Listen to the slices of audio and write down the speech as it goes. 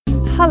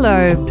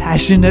Hello,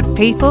 passionate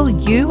people.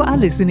 You are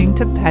listening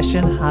to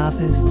Passion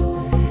Harvest.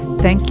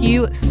 Thank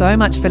you so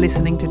much for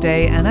listening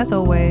today. And as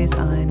always,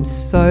 I'm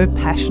so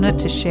passionate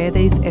to share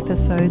these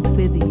episodes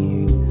with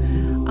you.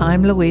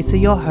 I'm Louisa,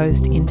 your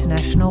host,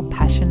 International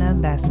Passion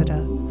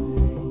Ambassador.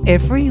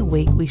 Every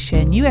week we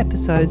share new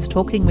episodes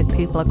talking with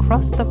people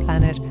across the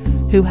planet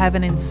who have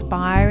an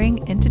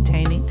inspiring,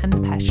 entertaining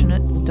and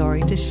passionate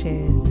story to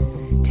share,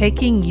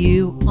 taking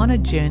you on a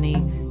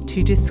journey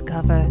to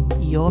discover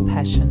your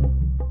passion.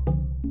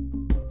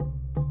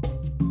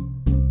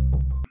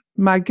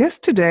 My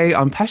guest today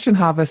on Passion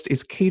Harvest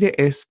is Keta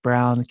S.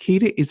 Brown.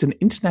 Keta is an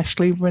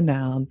internationally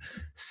renowned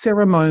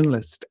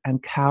ceremonialist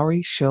and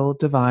cowrie shell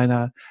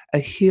diviner, a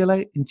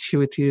healer,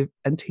 intuitive,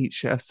 and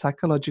teacher of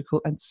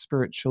psychological and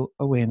spiritual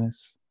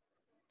awareness.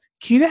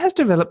 Keta has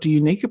developed a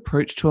unique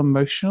approach to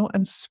emotional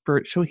and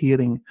spiritual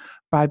healing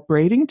by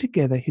braiding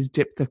together his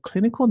depth of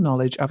clinical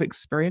knowledge of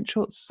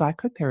experiential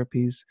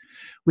psychotherapies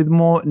with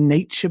more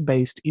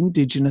nature-based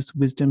indigenous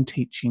wisdom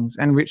teachings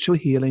and ritual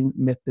healing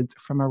methods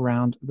from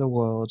around the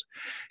world.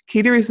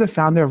 Keta is the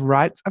founder of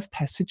Rites of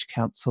Passage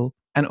Council,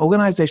 an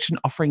organization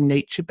offering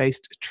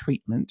nature-based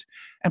treatment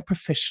and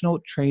professional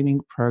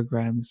training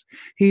programs.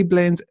 He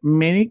blends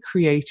many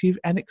creative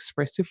and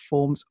expressive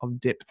forms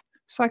of depth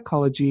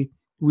psychology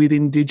with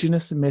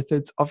indigenous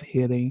methods of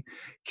healing.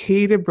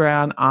 Keta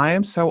Brown, I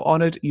am so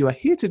honored you are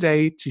here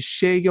today to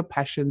share your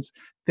passions.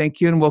 Thank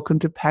you and welcome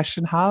to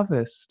Passion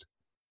Harvest.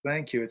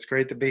 Thank you. It's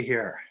great to be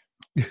here.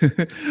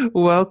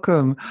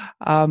 Welcome.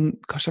 I've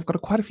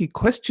got quite a few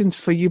questions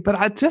for you, but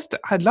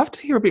I'd love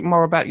to hear a bit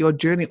more about your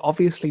journey.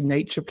 Obviously,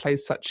 nature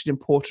plays such an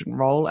important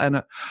role,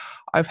 and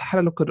I've had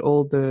a look at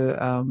all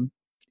the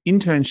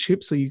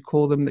internships, or you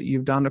call them, that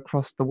you've done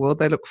across the world.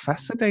 They look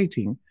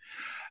fascinating.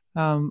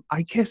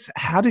 I guess,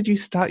 how did you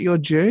start your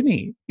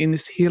journey in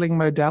this healing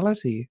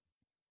modality?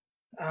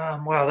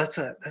 Well, that's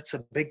a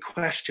big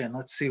question.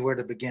 Let's see where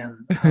to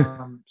begin.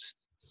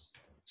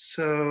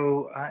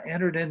 So I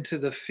entered into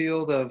the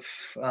field of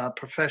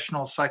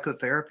professional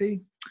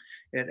psychotherapy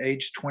at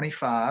age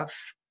 25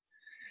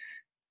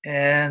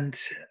 and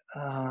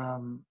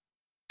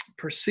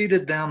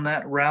proceeded down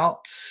that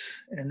route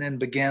and then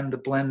began to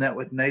blend that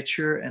with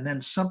nature. And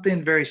then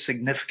something very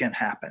significant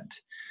happened,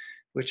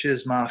 which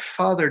is my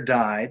father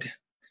died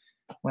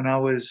when I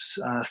was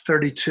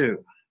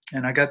 32.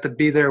 And I got to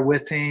be there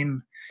with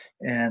him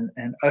and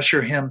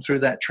usher him through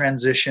that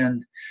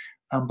transition.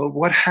 But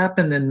what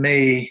happened in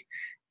me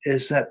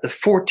is that the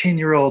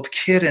 14-year-old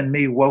kid in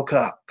me woke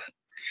up.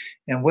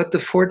 And what the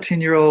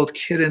 14-year-old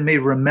kid in me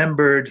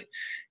remembered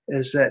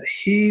is that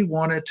he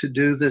wanted to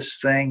do this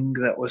thing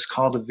that was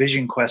called a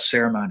Vision Quest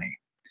ceremony.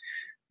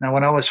 Now,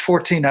 when I was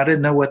 14, I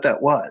didn't know what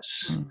that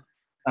was.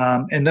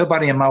 And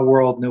nobody in my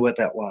world knew what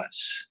that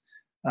was.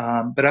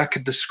 But I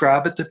could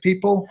describe it to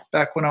people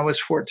back when I was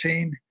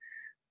 14.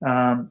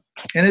 And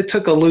it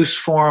took a loose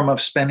form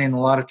of spending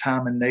a lot of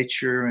time in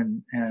nature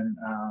and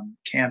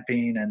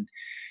camping,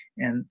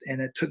 and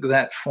it took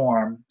that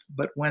form.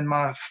 But when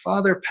my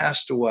father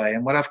passed away,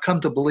 and what I've come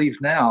to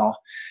believe now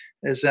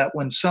is that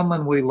when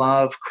someone we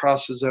love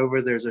crosses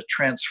over, there's a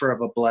transfer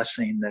of a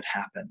blessing that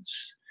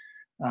happens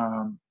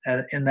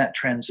in that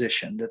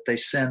transition that they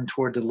send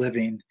toward the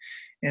living.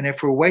 And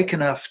if we're awake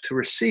enough to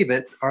receive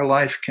it, our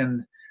life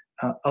can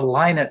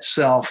align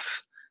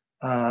itself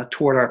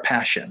toward our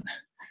passion,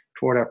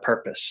 toward our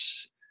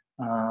purpose.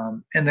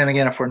 And then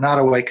again, if we're not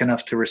awake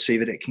enough to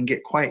receive it, it can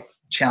get quite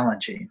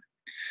challenging.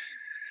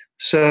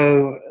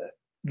 So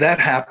that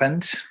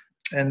happened.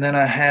 And then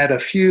I had a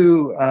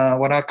few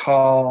what I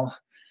call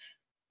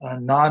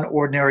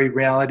non-ordinary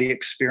reality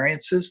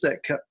experiences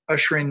that kept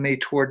ushering me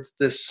toward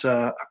this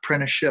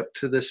apprenticeship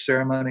to this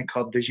ceremony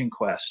called Vision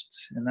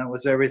Quest. And that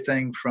was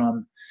everything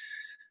from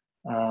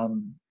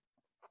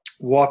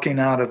walking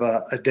out of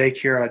a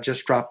daycare. I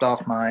just dropped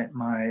off my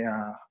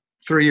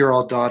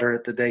 3-year-old daughter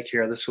at the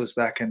daycare. This was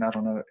back in,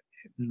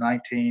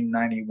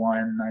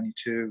 1991,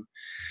 92.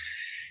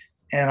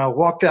 And I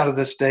walked out of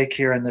this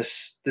daycare in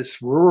this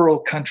rural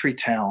country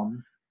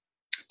town,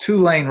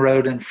 2-lane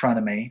road in front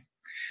of me.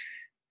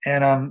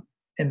 And I'm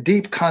in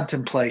deep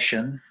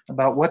contemplation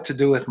about what to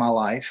do with my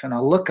life. And I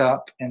look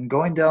up, and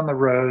going down the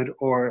road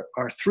are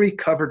 3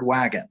 covered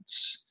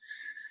wagons.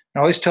 I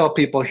always tell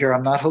people here,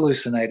 I'm not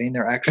hallucinating.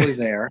 They're actually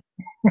there,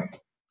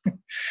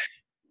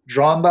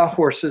 drawn by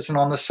horses. And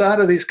on the side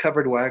of these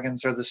covered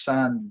wagons are the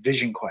sign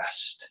Vision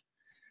Quest.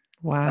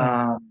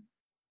 Wow.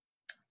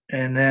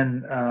 And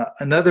then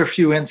another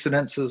few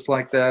incidences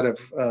like that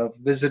of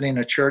visiting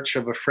a church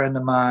of a friend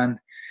of mine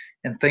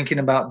and thinking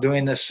about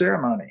doing this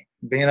ceremony,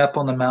 being up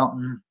on the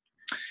mountain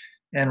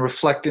and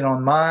reflecting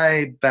on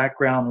my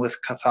background with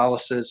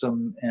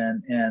Catholicism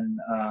and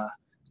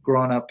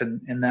growing up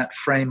in that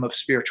frame of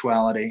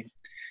spirituality,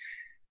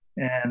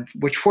 and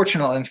which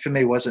fortunately for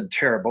me wasn't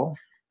terrible.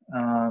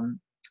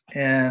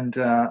 And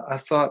I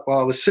thought, while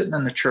I was sitting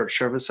in the church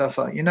service, I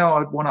thought,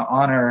 I'd want to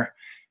honor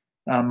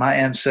my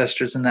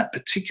ancestors in that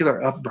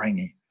particular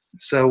upbringing.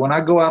 So when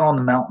I go out on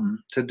the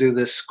mountain to do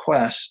this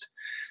quest,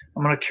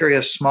 I'm going to carry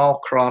a small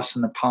cross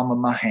in the palm of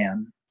my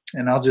hand.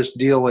 and I'll just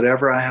deal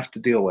whatever I have to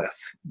deal with,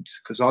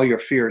 because all your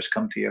fears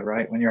come to you,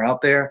 right, when you're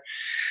out there.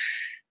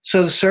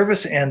 So the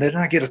service ended, and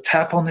I get a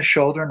tap on the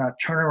shoulder, and I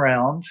turn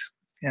around,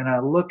 and I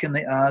look in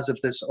the eyes of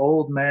this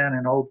old man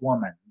and old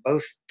woman,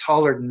 both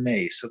taller than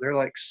me. So they're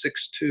like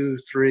 6'2",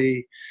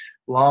 3,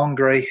 long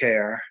gray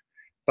hair,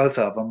 both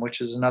of them,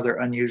 which is another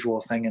unusual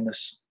thing in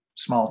this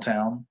small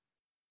town.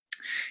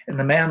 And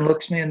the man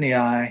looks me in the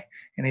eye,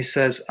 and he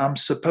says, "I'm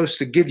supposed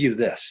to give you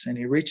this." And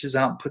he reaches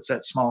out and puts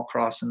that small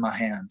cross in my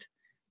hand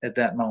at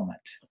that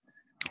moment.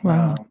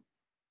 Wow.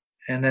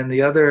 And then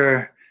the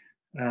other,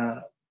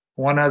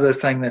 one other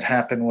thing that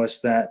happened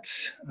was that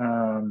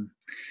I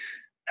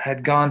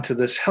had gone to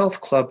this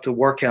health club to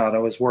work out. I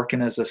was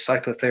working as a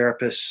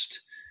psychotherapist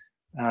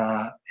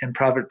in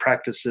private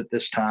practice at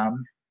this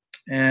time.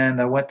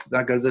 And I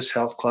go to this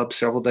health club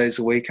several days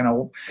a week, and I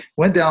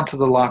went down to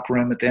the locker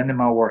room at the end of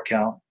my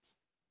workout,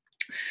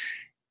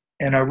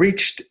 and I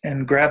reached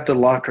and grabbed the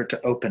locker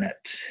to open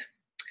it.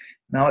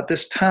 Now, at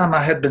this time,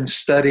 I had been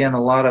studying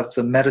a lot of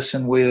the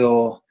medicine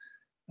wheel,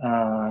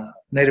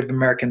 Native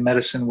American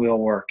medicine wheel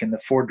work, and the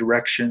 4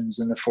 directions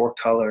and the 4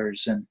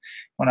 colors. And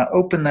when I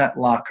opened that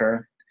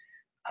locker,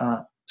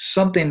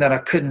 something that I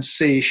couldn't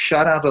see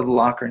shot out of the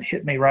locker and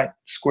hit me right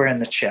square in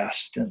the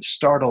chest, and it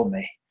startled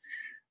me.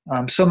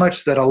 So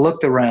much that I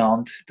looked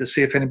around to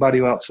see if anybody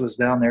else was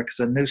down there, because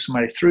I knew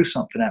somebody threw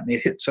something at me.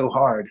 It hit so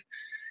hard.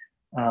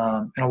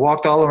 And I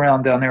walked all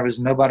around down there. There was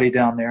nobody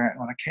down there. And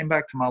when I came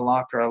back to my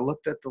locker, I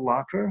looked at the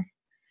locker, and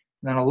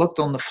then I looked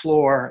on the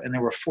floor, and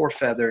there were 4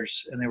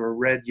 feathers, and they were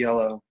red,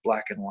 yellow,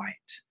 black, and white.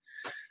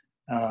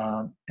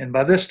 And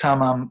by this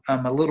time,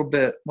 I'm a little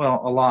bit,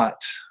 well, a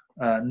lot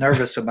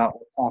nervous about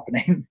what's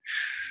happening.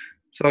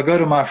 So I go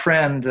to my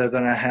friend that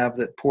I have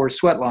that pours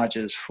sweat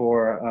lodges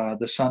for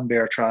the Sun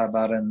Bear tribe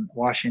out in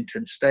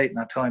Washington State, and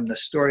I tell him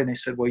this story, and he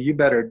said, "Well, you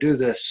better do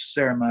this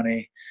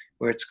ceremony,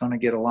 where it's going to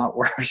get a lot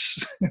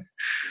worse.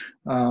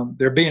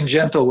 They're being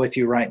gentle with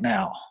you right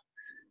now."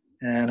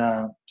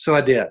 And so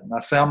I did. I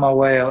found my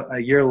way a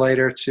year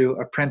later to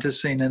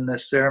apprenticing in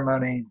this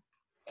ceremony.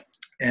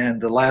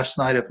 And the last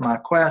night of my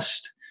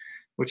quest,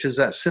 which is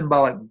that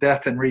symbolic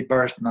death and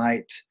rebirth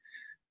night,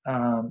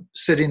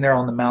 sitting there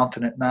on the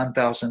mountain at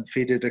 9,000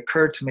 feet, it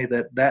occurred to me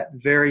that that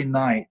very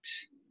night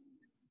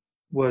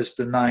was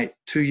the night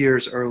 2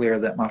 years earlier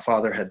that my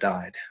father had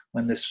died,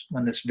 when this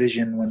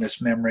vision, when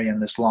this memory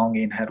and this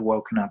longing had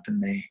woken up in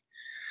me.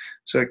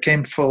 So it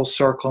came full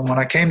circle. And when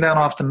I came down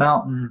off the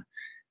mountain,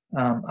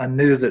 I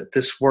knew that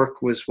this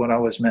work was what I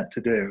was meant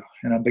to do.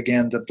 And I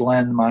began to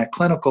blend my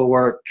clinical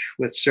work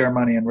with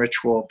ceremony and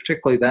ritual,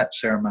 particularly that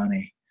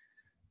ceremony.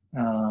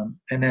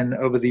 And then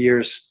over the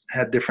years,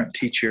 had different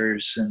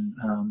teachers and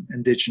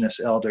indigenous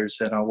elders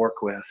that I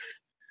work with.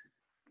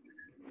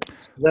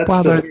 That's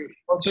Wow, the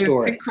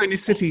story.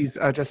 synchronicities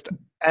are just,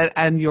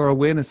 and your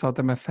awareness of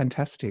them are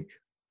fantastic.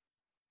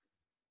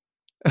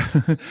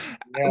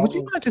 Would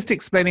you mind just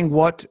explaining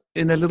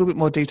in a little bit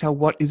more detail,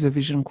 what is a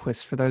vision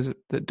quest for those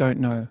that don't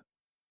know?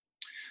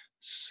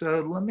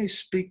 So let me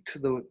speak to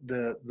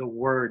the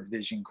word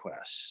vision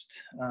quest.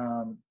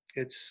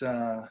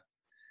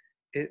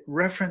 It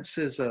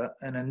references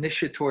an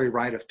initiatory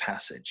rite of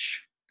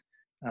passage.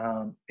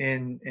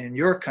 In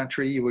your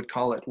country, you would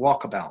call it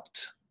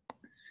walkabout.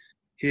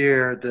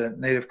 Here, the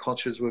native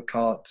cultures would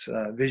call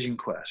it vision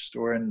quest,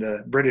 or in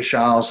the British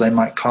Isles, they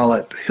might call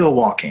it hill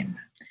walking.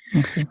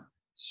 Okay.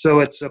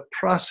 So it's a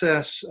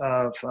process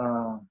of,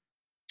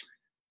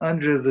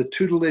 under the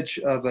tutelage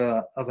of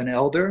an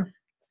elder,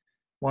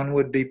 one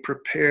would be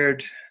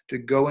prepared to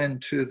go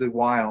into the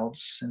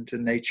wilds, into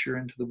nature,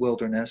 into the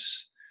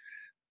wilderness,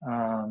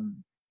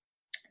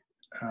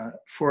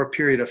 for a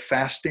period of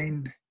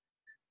fasting,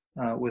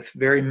 with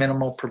very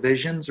minimal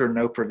provisions or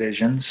no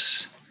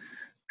provisions,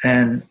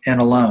 and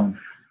alone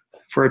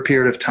for a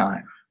period of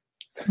time.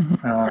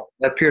 Mm-hmm.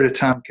 That period of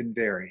time can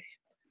vary.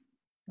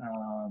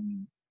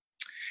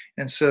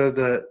 And so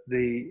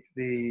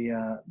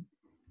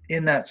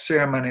in that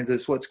ceremony,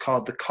 there's what's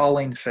called the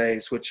calling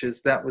phase,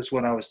 that was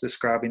what I was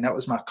describing. That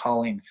was my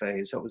calling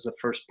phase. That was the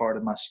first part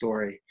of my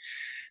story.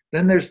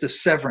 Then there's the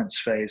severance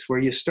phase, where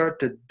you start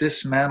to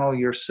dismantle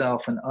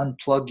yourself and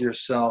unplug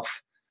yourself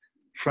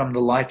from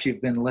the life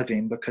you've been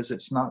living, because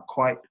it's not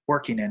quite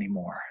working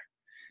anymore.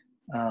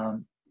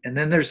 And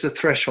then there's the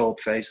threshold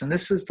phase, and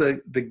this is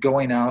the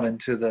going out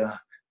into the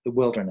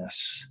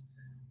wilderness.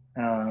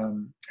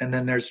 And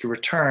then there's the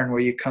return, where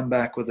you come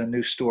back with a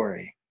new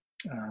story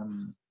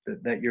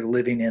that you're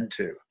living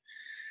into.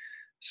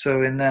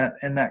 So in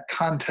that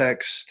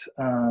context,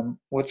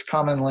 what's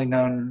commonly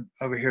known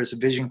over here as a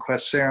vision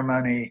quest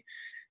ceremony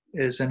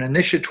is an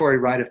initiatory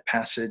rite of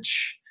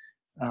passage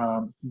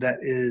that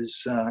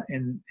is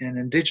in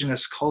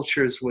indigenous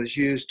cultures was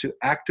used to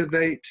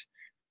activate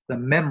the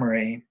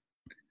memory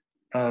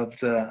of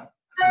the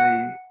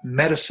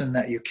medicine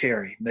that you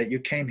carry, that you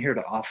came here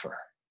to offer.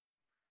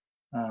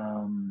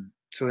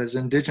 So as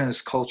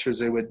indigenous cultures,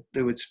 they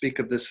would speak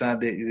of this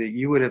idea that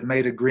you would have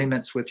made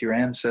agreements with your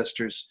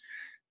ancestors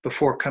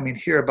before coming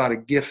here about a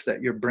gift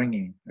that you're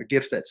bringing, a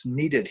gift that's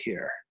needed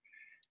here.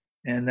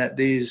 and that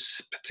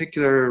these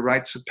particular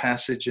rites of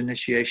passage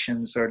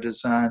initiations are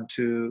designed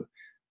to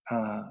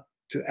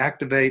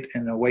activate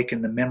and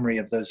awaken the memory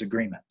of those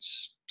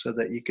agreements, so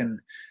that you can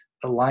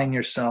align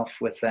yourself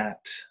with that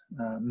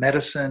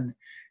medicine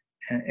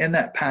and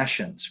that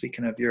passion.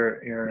 Speaking of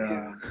your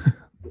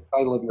the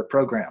title of your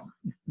program.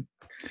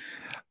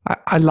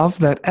 I love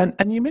that.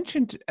 And you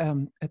mentioned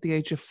at the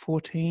age of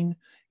 14,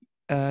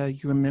 you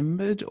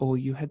remembered, or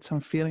you had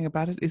some feeling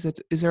about it.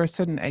 Is there a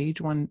certain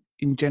age one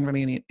in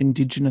generally in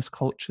indigenous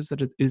cultures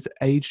that it is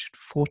aged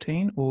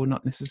 14, or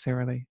not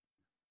necessarily?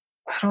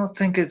 I don't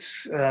think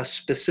it's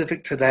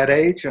specific to that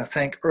age. I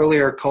think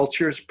earlier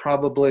cultures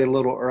probably a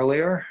little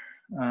earlier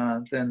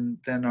than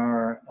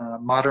our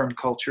modern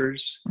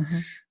cultures. Mm-hmm.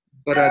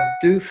 But I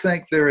do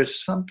think there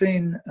is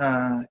something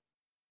that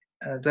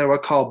I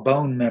call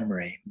bone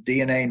memory,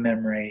 DNA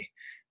memory,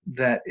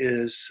 that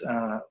is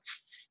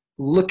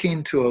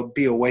looking to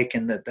be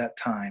awakened at that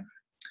time.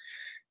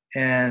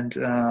 And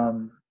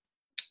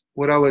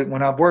when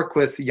I work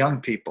with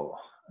young people,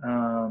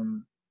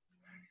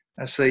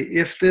 I say,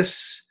 if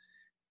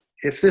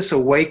this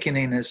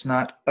awakening is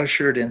not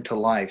ushered into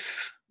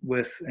life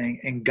with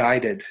and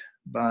guided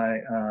by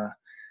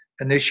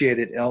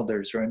initiated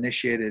elders or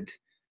initiated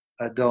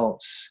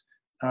adults,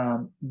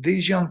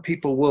 these young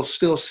people will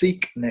still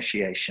seek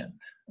initiation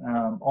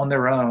on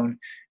their own,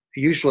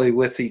 usually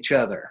with each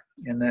other,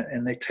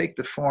 and they take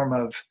the form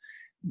of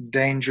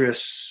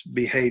dangerous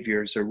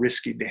behaviors or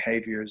risky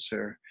behaviors,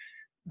 or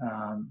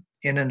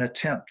in an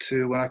attempt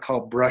to what I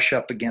call brush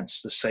up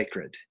against the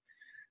sacred.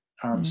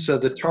 So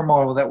the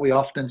turmoil that we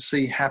often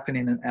see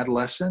happening in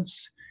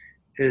adolescence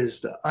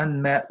is the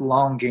unmet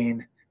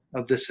longing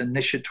of this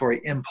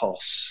initiatory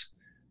impulse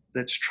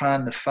that's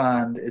trying to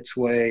find its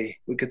way,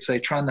 we could say,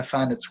 trying to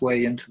find its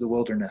way into the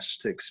wilderness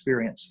to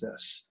experience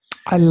this.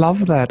 I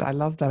love that.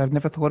 I've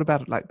never thought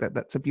about it like that.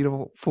 That's a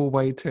beautiful full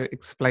way to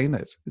explain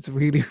it. It's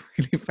really,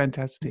 really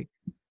fantastic.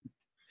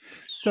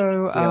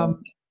 So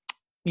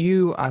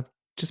I've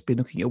just been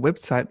looking at your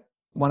website.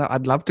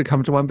 I'd love to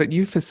come to one, but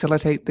you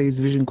facilitate these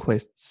vision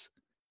quests.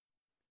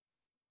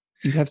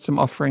 You have some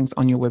offerings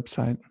on your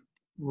website.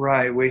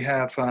 Right. We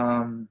have,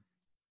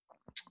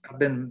 I've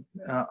been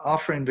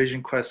offering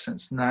Vision Quest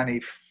since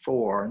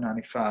 94,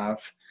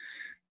 95.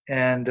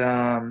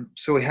 And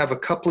so we have a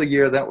couple a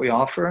year that we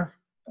offer,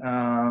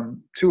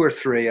 2 or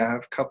 3. I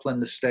have a couple in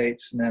the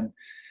States. And then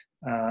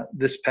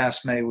this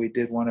past May, we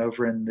did one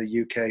over in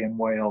the UK and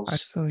Wales. I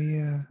saw,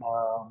 yeah.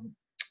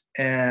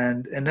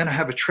 And then I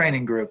have a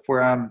training group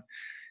where I'm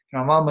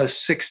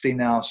almost 60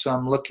 now. So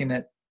I'm looking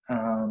at,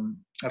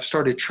 I've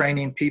started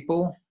training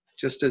people,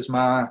 just as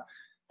my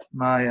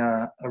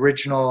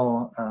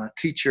original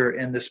teacher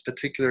in this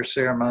particular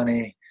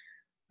ceremony,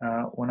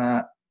 when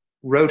I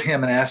wrote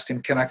him and asked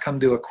him, can I come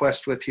do a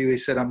quest with you? He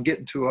said, I'm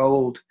getting too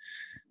old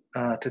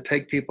to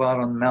take people out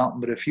on the mountain,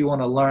 but if you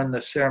want to learn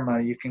the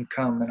ceremony, you can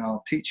come and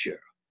I'll teach you.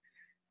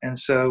 And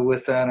so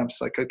with that, I'm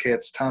just like, okay,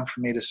 it's time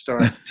for me to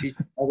start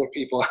teaching other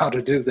people how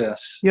to do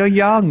this. You're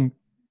young.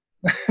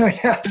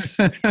 Yes.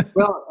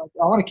 Well,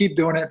 I want to keep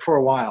doing it for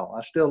a while.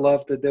 I still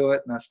love to do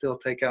it, and I still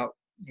take out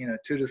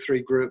 2 to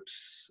 3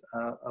 groups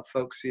of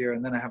folks here,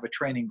 and then I have a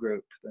training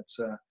group that's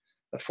a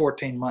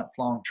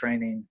 14-month-long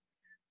training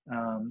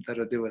that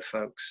I do with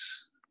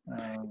folks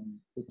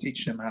to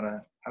teach them how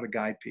to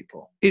guide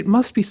people. It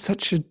must be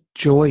such a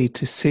joy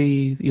to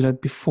see,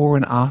 before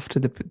and after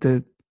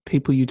the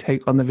people you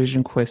take on the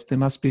Vision Quest. There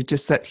must be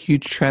just that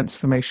huge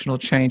transformational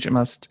change. It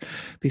must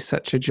be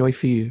such a joy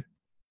for you.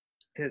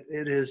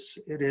 It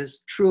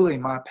is truly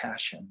my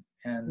passion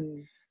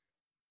and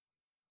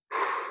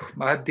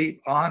my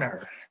deep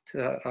honor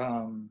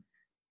to.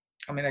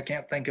 I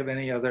can't think of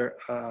any other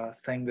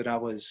thing that I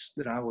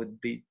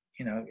would be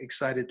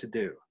excited to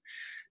do.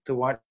 To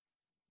watch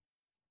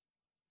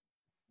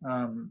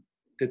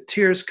the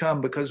tears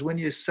come, because when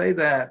you say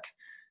that,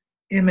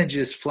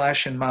 images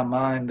flash in my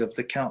mind of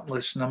the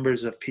countless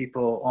numbers of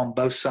people on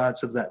both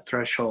sides of that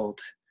threshold.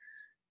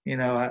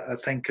 I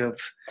think of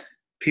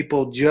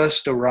people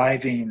just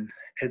arriving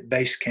at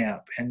base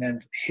camp and then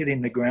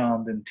hitting the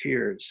ground in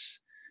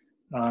tears.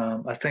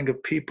 I think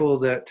of people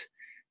that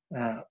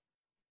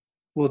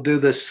will do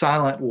this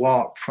silent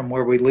walk from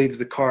where we leave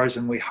the cars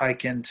and we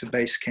hike into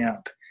base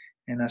camp.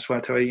 And that's why I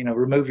tell you,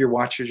 remove your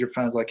watches, your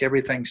phones, like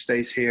everything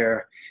stays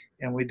here.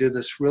 And we do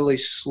this really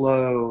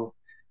slow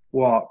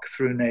walk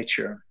through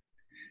nature.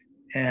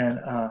 And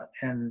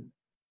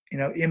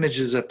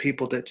images of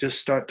people that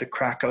just start to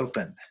crack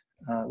open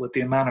with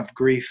the amount of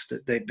grief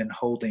that they've been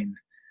holding.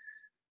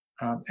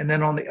 And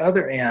then on the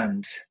other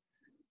end,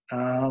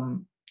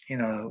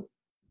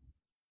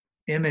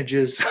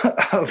 images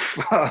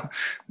of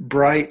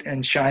bright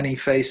and shiny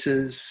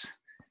faces,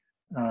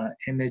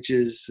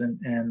 images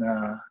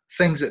and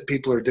things that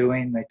people are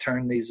doing. They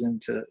turn these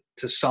into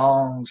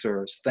songs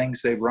or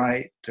things they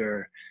write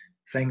or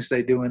things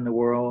they do in the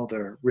world,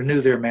 or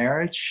renew their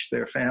marriage.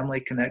 Their family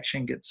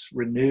connection gets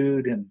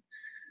renewed, and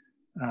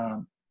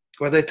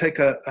or they take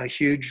a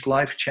huge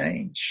life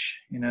change.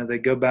 They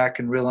go back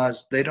and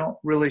realize they don't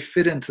really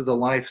fit into the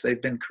life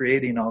they've been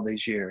creating all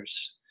these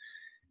years.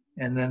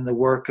 and then the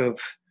work of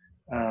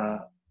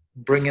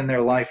bringing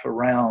their life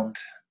around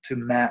to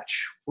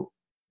match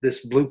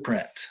this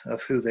blueprint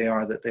of who they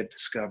are that they've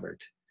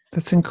discovered.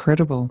 That's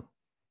incredible.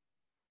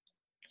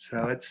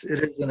 So it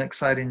is an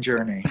exciting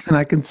journey. And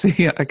I can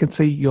see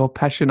your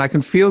passion. I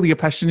can feel your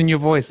passion in your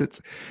voice.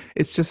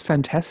 It's just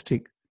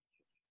fantastic.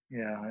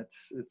 Yeah,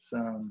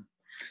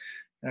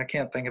 I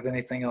can't think of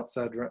anything else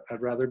I'd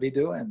rather be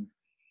doing.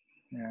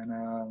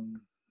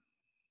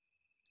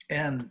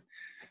 And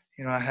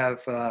I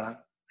have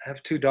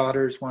two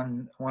daughters,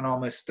 one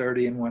almost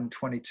 30 and one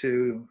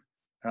 22,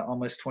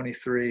 almost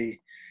 23.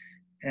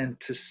 And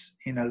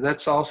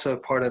that's also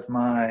part of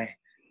my,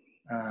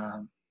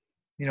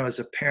 as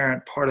a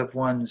parent, part of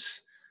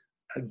one's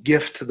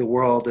gift to the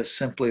world is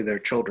simply their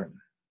children.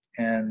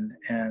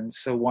 And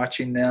so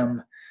watching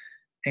them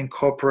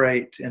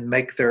incorporate and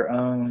make their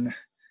own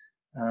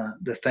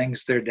the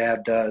things their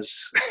dad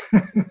does.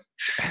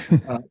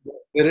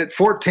 But at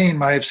 14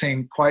 might have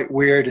seemed quite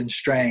weird and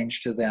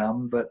strange to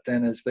them. But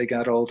then as they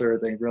got older,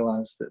 they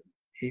realized that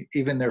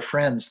even their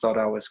friends thought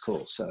I was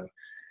cool. So,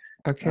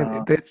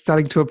 okay, they're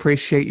starting to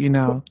appreciate you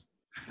now.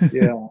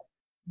 Yeah.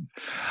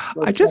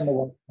 I just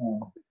wanted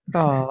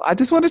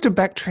to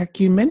backtrack.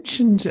 You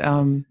mentioned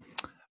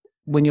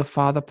when your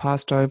father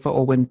passed over,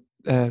 or when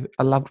a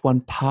loved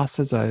one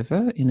passes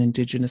over in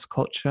Indigenous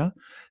culture,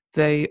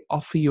 they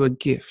offer you a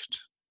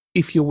gift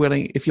if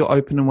you're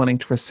open and willing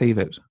to receive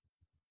it.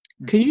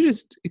 Can you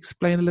just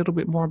explain a little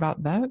bit more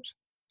about that?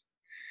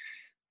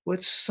 Well,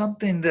 it's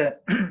something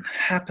that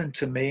happened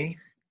to me,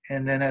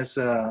 and then as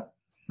not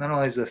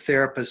only as a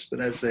therapist,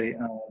 but as a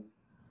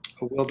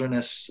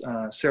wilderness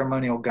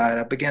ceremonial guide,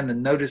 I began to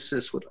notice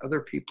this with other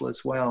people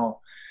as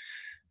well,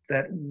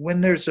 that when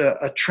there's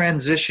a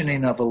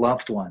transitioning of a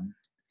loved one,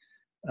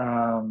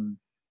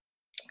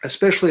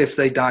 especially if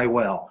they die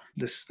well,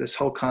 this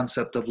whole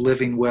concept of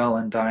living well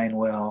and dying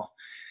well,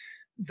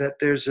 that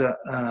there's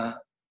a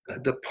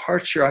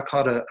departure, I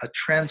call it a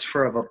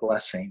transfer of a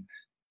blessing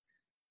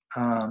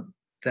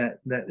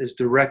that is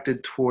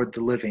directed toward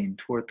the living,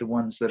 toward the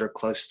ones that are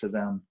close to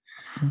them,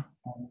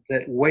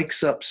 that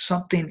wakes up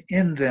something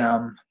in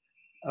them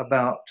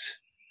about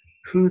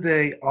who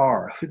they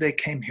are, who they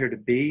came here to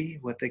be,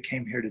 what they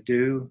came here to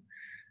do.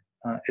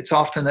 It's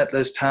often at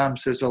those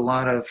times there's a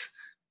lot of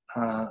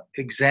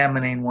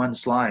examining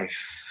one's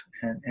life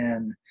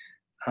and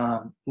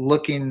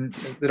looking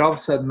that all of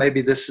a sudden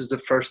maybe this is the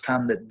first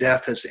time that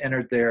death has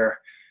entered their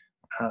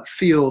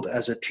field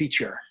as a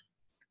teacher.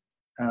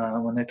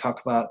 When they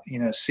talk about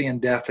seeing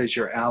death as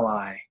your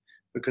ally,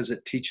 because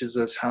it teaches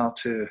us how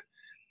to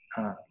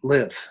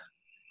live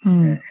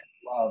and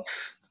love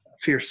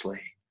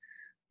fiercely.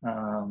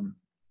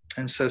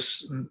 And so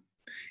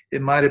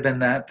it might have been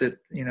that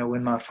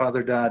when my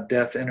father died,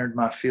 death entered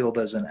my field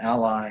as an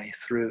ally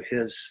through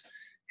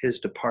his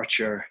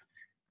departure.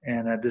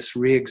 And this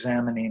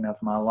re-examining of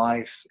my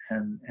life,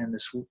 and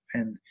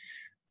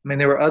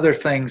there were other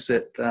things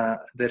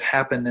that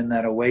happened in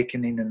that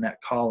awakening and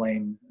that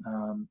calling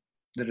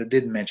that I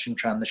didn't mention,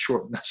 trying to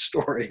shorten the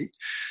story.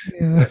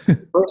 Yeah.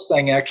 The first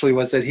thing actually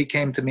was that he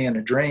came to me in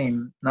a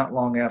dream not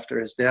long after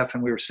his death,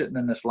 and we were sitting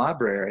in this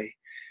library,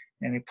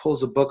 and he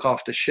pulls a book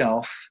off the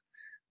shelf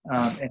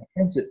and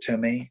hands it to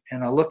me,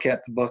 and I look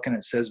at the book and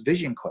it says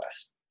Vision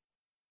Quest.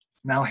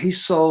 Now he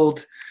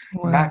sold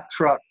Mack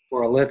truck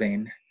for a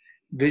living.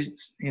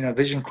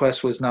 Vision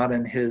Quest was not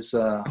in his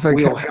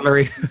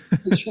vocabulary.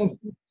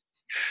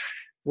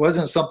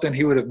 Wasn't something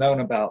he would have known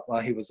about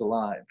while he was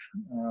alive.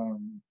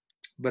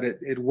 But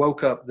it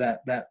woke up that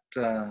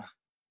the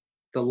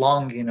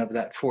longing of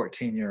that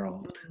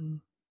 14-year-old,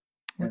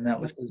 and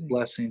that was his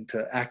blessing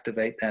to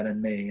activate that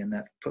in me, and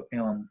that put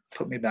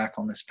me back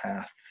on this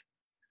path.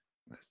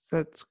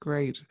 That's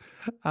great.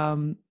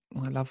 I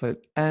love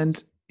it.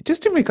 And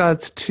just in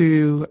regards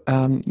to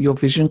your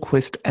Vision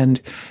Quest,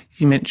 and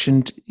you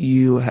mentioned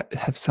you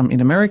have some in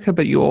America,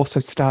 but you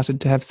also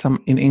started to have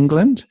some in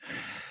England.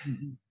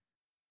 Mm-hmm.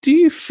 Do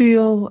you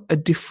feel a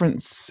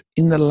difference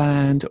in the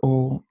land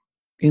or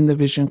in the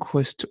Vision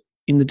Quest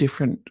in the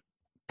different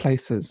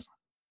places,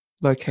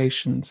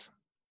 locations?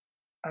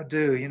 I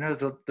do.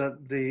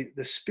 The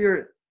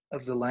spirit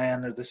of the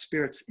land, or the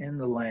spirits in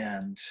the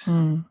land,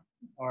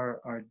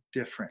 are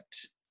different.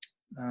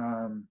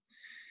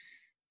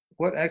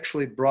 What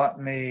actually brought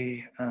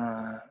me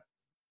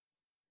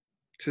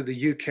to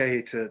the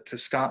UK, to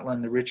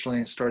Scotland originally,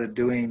 and started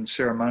doing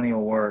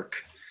ceremonial work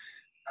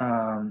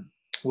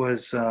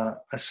was a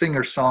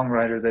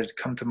singer-songwriter that had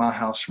come to my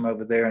house from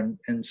over there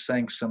and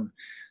sang some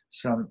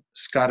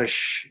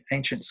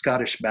ancient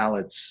Scottish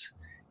ballads,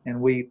 and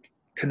we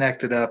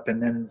connected up.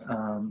 And then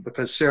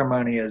because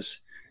ceremony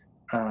is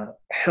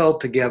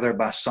held together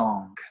by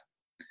song,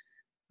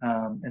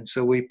 and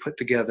so we put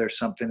together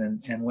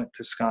something and went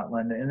to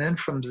Scotland. And then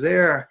from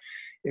there,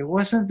 it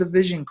wasn't the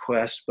Vision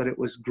Quest, but it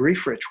was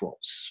grief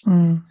rituals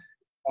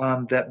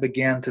that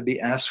began to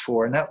be asked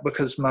for. And that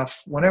because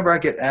whenever I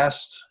get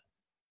asked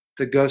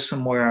to go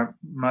somewhere,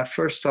 my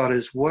first thought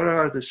is, what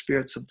are the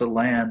spirits of the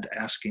land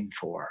asking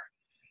for?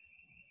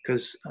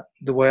 because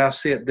the way I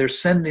see it, they're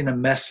sending a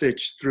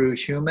message through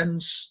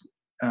humans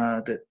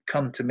that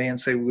come to me and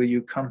say, will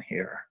you come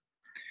here?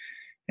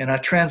 And I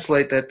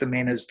translate that to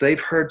mean is they've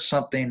heard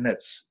something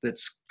that's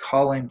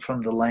calling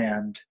from the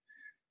land.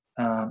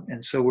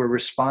 And so we're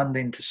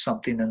responding to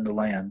something in the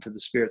land, to the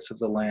spirits of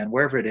the land,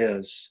 wherever it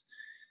is.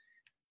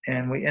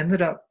 And we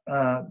ended up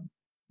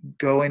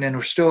going, and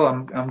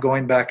I'm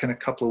going back in a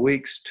couple of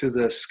weeks to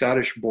the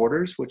Scottish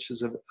borders, which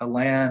is a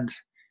land,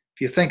 if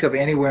you think of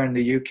anywhere in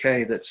the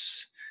UK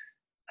that's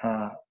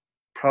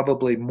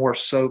probably more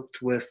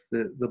soaked with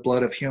the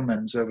blood of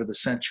humans over the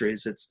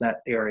centuries, it's that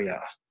area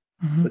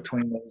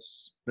between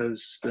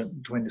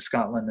between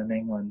Scotland and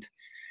England.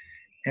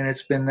 And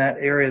it's been that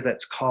area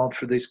that's called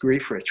for these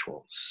grief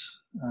rituals.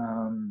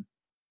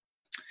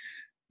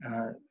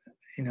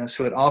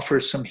 So it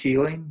offers some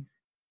healing.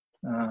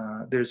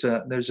 There's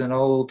an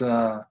old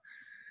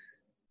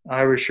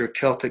Irish or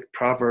Celtic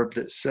proverb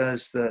that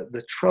says that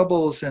the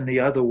troubles in the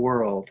other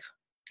world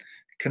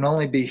can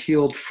only be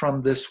healed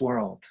from this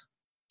world.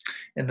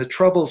 And the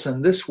troubles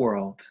in this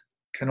world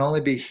can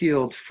only be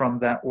healed from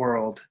that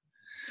world.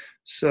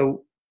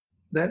 So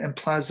that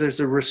implies there's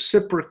a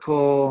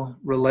reciprocal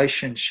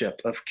relationship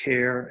of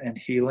care and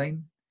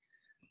healing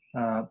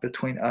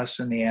between us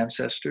and the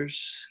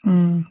ancestors.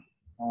 And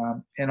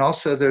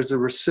also there's a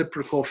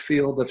reciprocal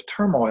field of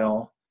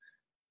turmoil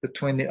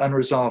between the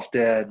unresolved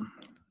dead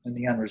and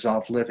the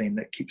unresolved living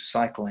that keeps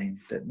cycling,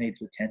 that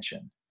needs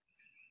attention.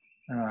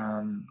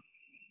 And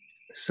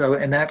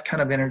that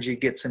kind of energy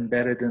gets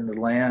embedded in the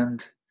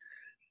land.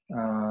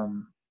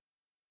 And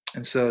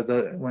so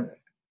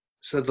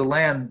the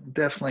land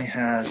definitely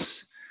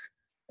has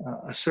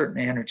a certain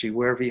energy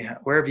wherever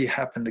you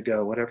happen to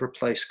go, whatever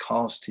place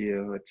calls to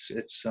you.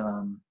 It's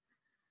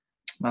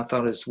my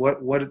thought is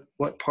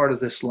what part of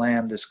this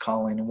land is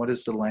calling, and what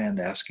is the land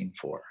asking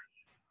for?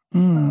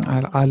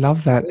 I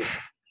love that.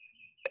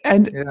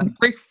 And yeah.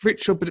 Grief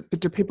ritual, but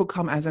do people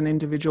come as an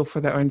individual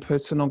for their own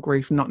personal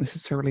grief, not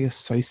necessarily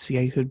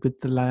associated with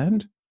the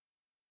land?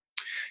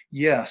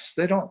 Yes,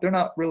 they're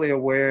not really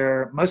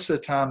aware. Most of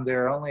the time,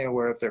 they're only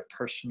aware of their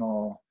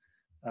personal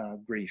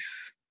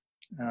grief.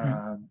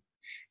 And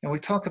we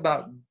talk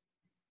about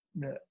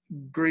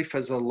grief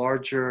as a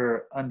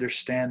larger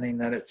understanding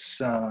that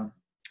it's, I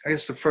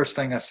guess the first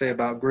thing I say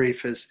about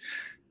grief is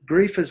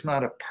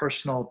not a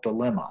personal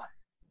dilemma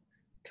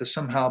to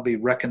somehow be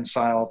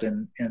reconciled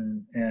in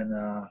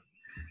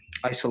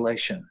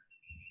isolation.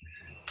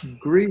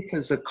 Grief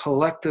is a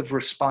collective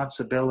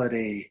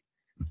responsibility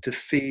to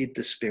feed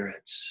the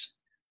spirits.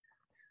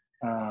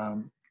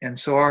 And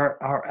so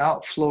our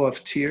outflow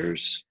of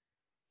tears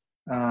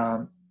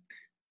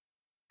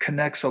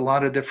connects a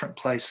lot of different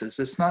places.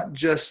 It's not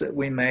just that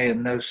we may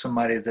know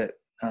somebody that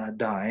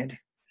died,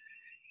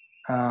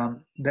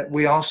 that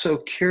we also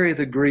carry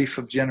the grief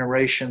of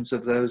generations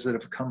of those that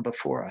have come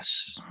before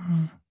us.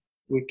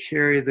 We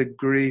carry the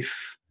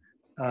grief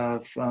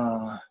of,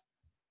 that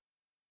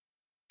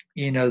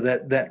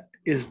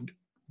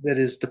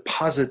is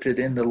deposited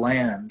in the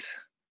land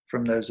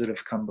from those that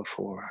have come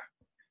before.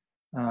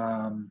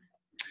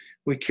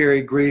 We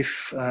carry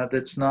grief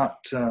that's not,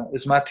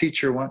 as my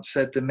teacher once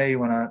said to me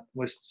when I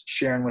was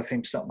sharing with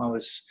him something I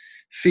was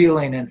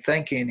feeling and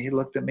thinking, he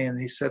looked at me and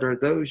he said, "Are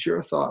those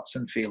your thoughts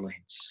and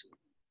feelings?"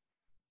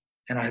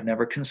 And I had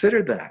never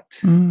considered that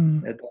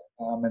at that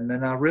time. And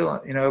then I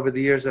realized, over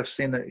the years I've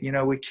seen that,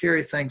 we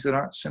carry things that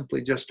aren't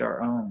simply just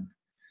our own.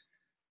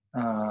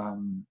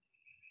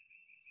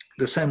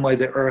 The same way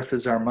the earth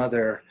as our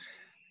mother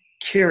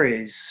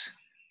carries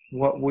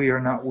what we are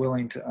not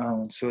willing to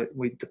own. So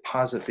we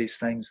deposit these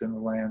things in the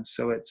land.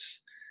 So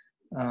it's,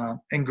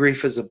 and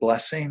grief is a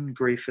blessing.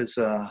 Grief is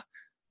a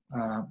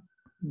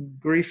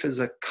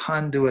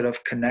conduit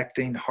of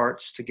connecting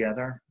hearts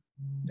together.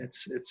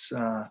 It's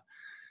the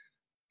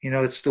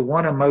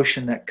one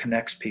emotion that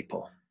connects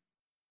people,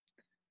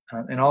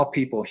 and all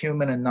people,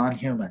 human and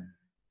non-human.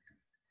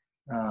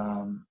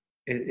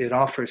 It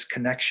offers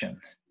connection.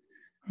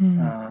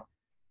 And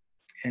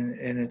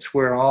it's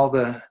where all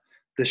the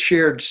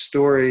shared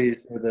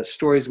stories, or the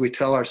stories we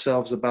tell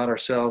ourselves or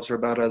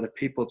about other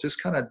people,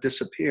 just kind of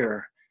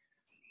disappear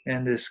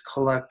in this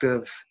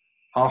collective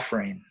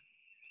offering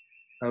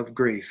of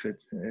grief.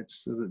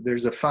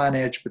 There's a fine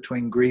edge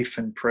between grief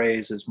and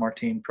praise, as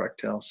Martine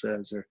Prechtel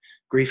says, or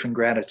grief and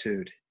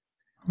gratitude.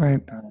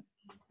 Right.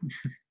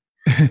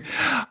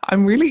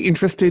 I'm really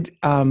interested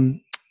in,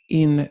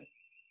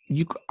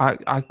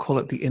 I call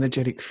it the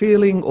energetic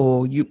feeling,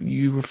 or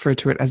you refer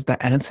to it as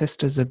the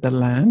ancestors of the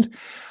land.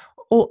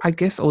 Or I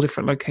guess all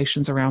different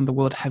locations around the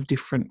world have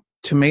different,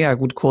 to me, I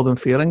would call them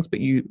feelings, but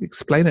you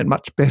explain it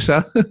much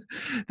better,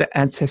 the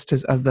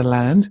ancestors of the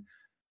land.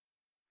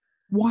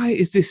 Why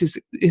is this?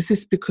 Is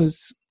this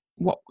because,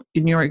 what,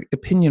 in your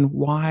opinion,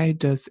 why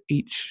does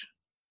each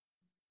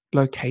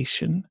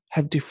location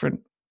have different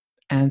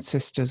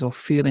ancestors or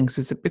feelings?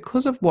 Is it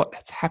because of what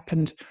has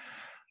happened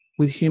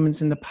with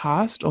humans in the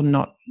past, or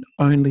not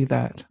only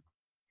that?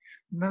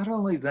 Not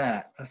only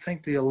that, I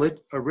think the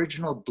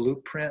original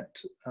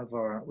blueprint of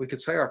we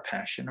could say our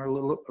passion, our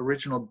little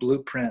original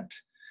blueprint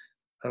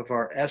of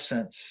our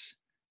essence,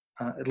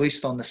 at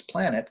least on this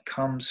planet,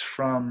 comes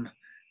from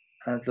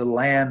the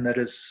land that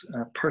is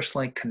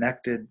personally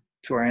connected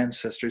to our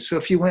ancestors. So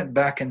if you went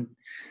back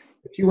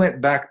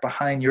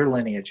behind your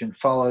lineage and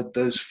followed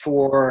those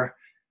 4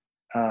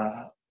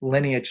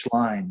 lineage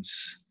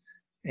lines,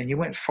 and you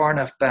went far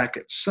enough back,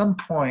 at some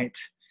point,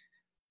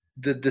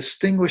 the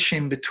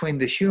distinguishing between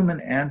the human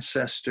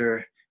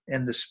ancestor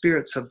and the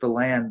spirits of the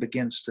land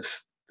begins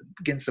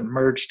to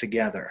merge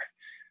together,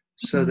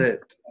 so that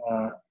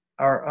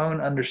our own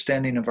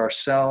understanding of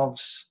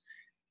ourselves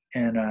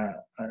and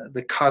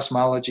the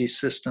cosmology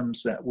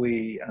systems that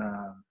we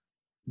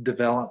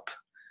develop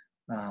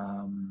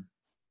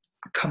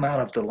come out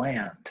of the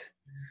land.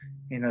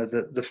 You know,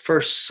 the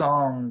first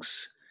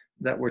songs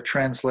that were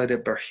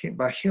translated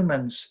by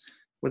humans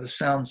were the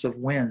sounds of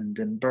wind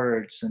and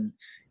birds and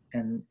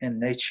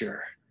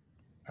nature.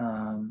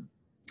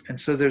 And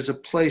so there's a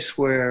place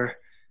where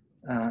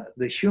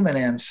the human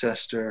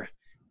ancestor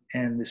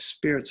and the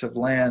spirits of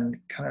land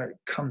kind of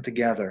come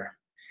together,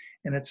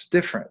 and it's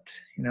different.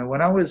 You know,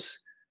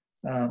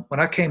 when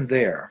I came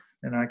there,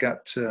 and I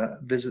got to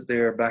visit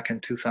there back in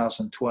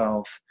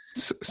 2012.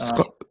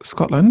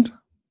 Scotland?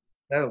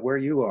 No, where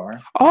you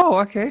are. Oh,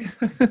 okay.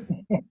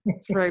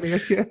 Australia,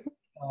 yeah.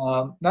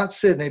 Not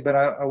Sydney, but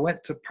I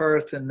went to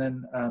Perth and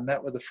then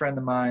met with a friend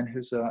of mine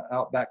who's an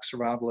outback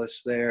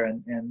survivalist there,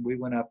 and we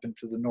went up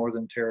into the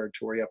Northern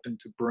Territory, up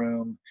into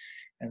Broome,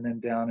 and then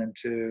down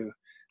into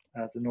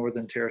the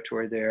Northern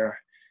Territory there.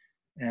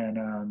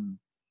 And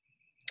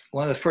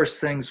one of the first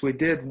things we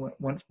did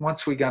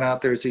once we got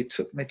out there is he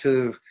took me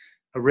to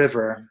a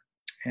river,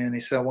 and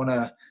he said, I want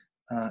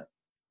to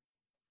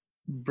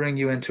bring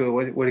you into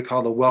what he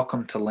called a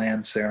welcome to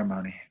land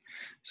ceremony.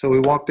 So we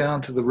walked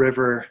down to the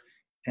river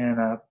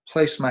and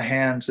placed my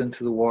hands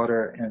into the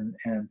water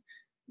and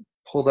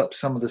pulled up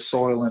some of the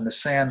soil in the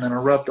sand. Then I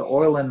rubbed the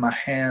oil in my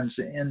hands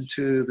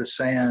into the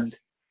sand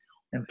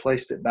and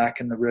placed it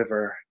back in the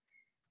river.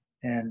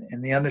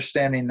 And the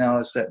understanding now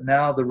is that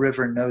now the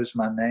river knows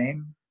my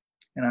name,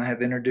 and I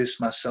have introduced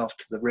myself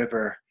to the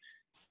river.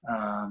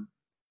 And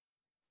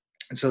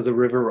so the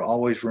river will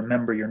always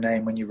remember your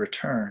name when you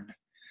return.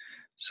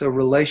 So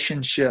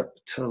relationship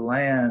to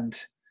land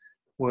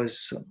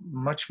was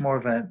much more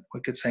of we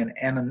could say,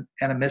 an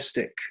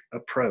animistic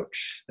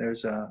approach.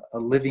 There's a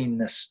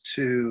livingness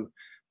to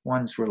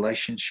one's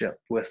relationship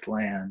with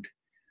land,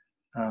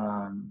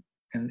 and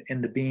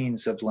in the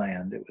beings of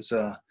land. It was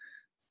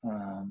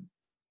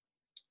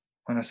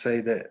when I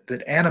say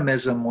that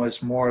animism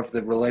was more of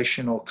the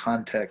relational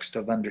context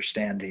of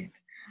understanding,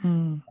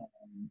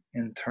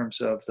 in terms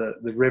of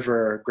the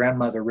river,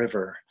 grandmother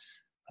river,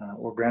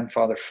 or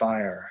grandfather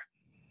fire,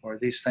 or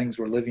these things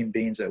were living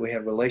beings that we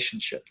had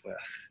relationship with.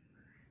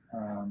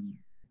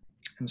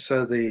 And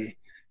so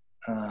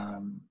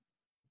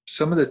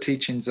some of the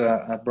teachings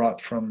I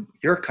brought from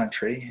your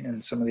country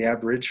and some of the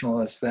Aboriginal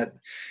is that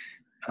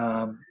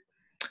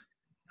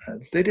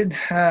they didn't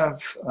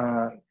have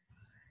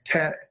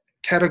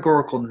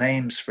categorical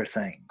names for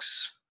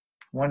things.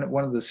 One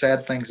of the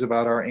sad things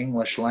about our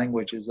English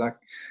language is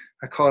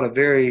I call it a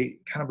very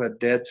kind of a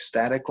dead,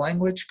 static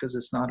language, because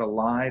it's not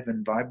alive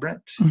and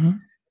vibrant.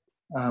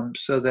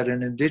 So that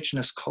in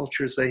indigenous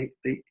cultures, they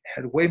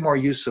had way more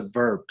use of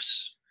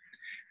verbs.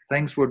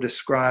 Things were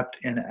described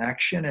in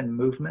action and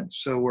movement,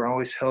 so we're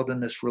always held in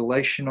this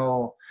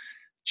relational,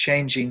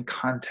 changing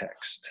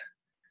context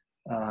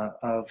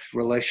of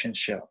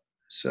relationship,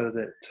 so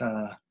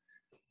that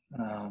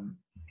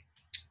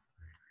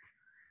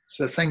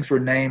so things were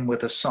named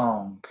with a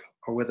song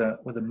or with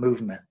a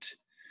movement,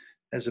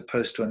 as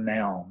opposed to a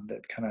noun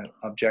that kind of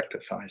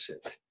objectifies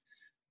it.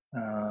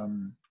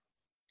 And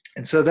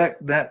so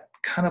that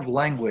kind of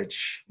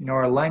language,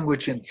 our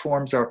language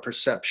informs our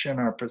perception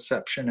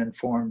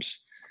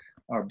informs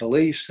our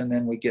beliefs, and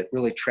then we get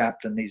really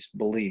trapped in these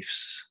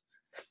beliefs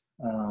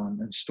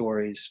and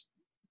stories.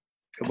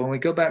 But when we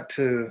go back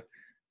to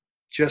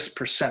just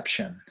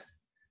perception,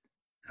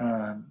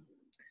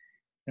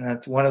 and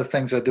that's one of the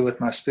things I do with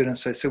my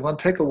students. I say, well,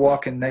 take a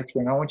walk in nature,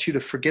 and I want you to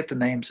forget the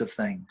names of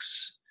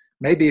things.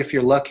 Maybe if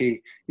you're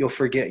lucky, you'll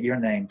forget your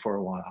name for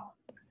a while.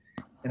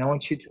 And I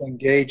want you to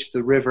engage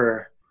the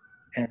river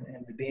and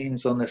the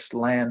beings on this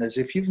land as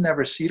if you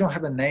don't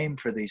have a name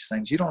for these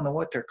things. You don't know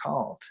what they're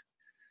called.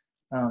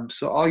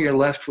 So all you're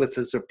left with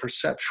is a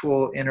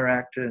perceptual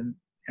interaction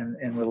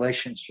and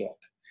relationship.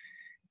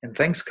 And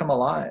things come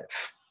alive.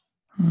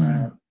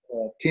 A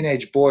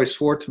teenage boy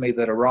swore to me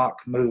that a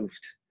rock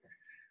moved.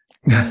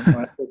 And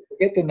when I said,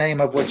 forget the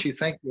name of what you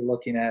think you're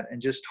looking at and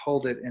just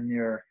hold it in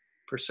your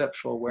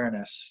perceptual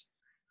awareness.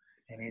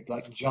 And he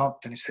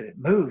jumped and he said, it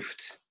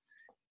moved.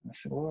 I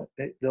said, well,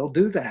 they'll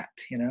do that,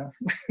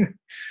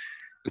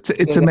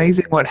 It's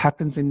amazing what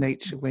happens in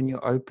nature when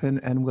you're open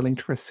and willing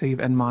to receive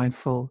and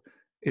mindful.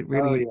 It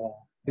really,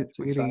 it's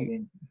really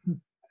exciting.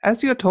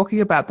 As you're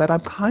talking about that,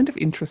 I'm kind of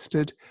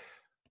interested.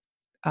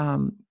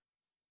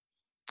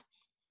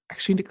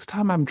 Actually, next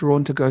time I'm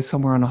drawn to go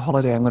somewhere on a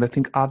holiday, I'm going to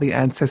think, are the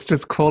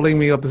ancestors calling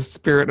me or the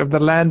spirit of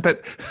the land?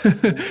 But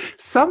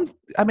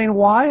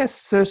why are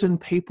certain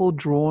people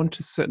drawn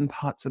to certain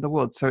parts of the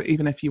world? So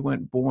even if you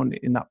weren't born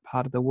in that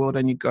part of the world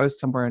and you go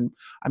somewhere, and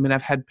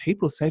I've had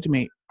people say to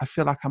me, I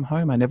feel like I'm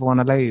home. I never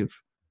want to leave.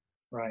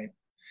 Right.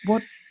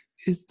 How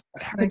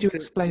would you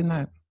explain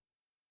that?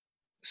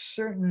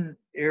 Certain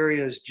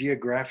areas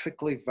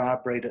geographically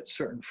vibrate at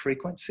certain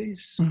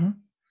frequencies. Mm-hmm.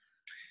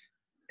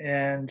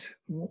 And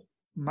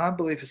my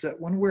belief is that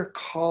when we're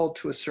called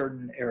to a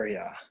certain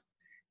area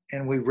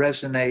and we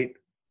resonate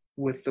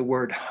with the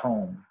word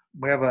home,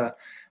 we have a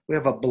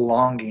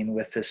belonging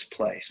with this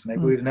place.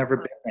 Maybe we've never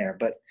been there,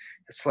 but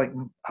it's like,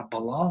 I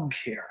belong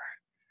here.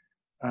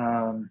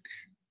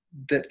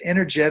 That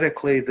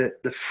energetically,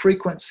 the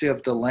frequency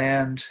of the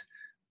land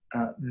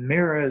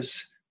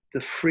mirrors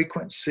the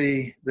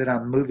frequency that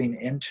I'm moving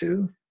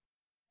into.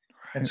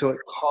 And so it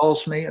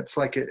calls me. It's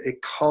like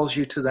it calls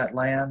you to that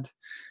land.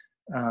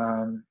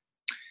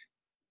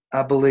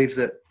 I believe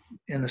that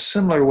in a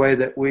similar way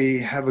that we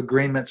have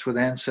agreements with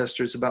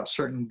ancestors about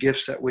certain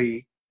gifts that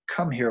we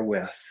come here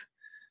with,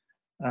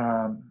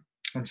 and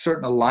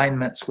certain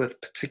alignments with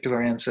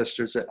particular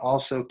ancestors that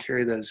also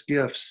carry those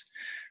gifts,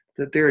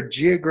 that there are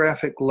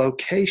geographic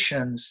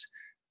locations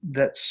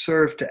that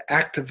serve to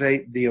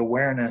activate the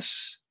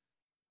awareness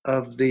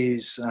of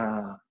these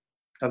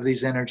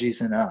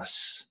energies in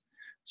us,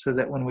 so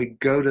that when we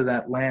go to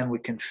that land, we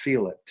can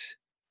feel it.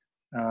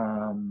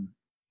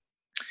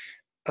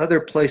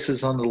 Other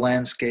places on the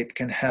landscape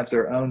can have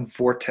their own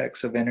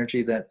vortex of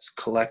energy that's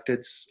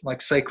collected,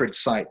 like sacred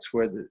sites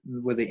where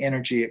the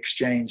energy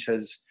exchange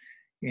has,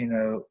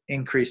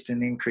 increased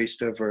and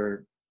increased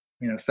over,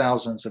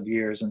 thousands of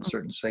years in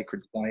certain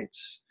sacred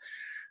sites.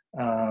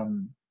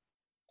 And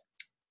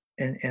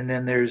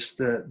then there's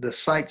the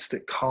sites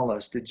that call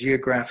us, the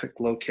geographic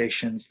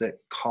locations that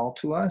call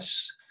to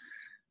us.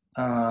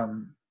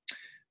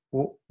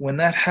 When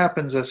that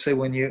happens, I say,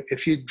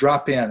 if you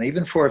drop in,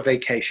 even for a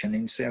vacation,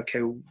 and you say,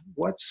 okay,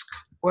 what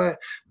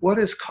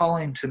is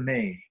calling to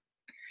me?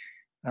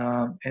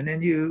 And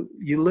then you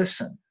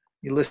listen.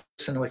 You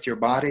listen with your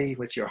body,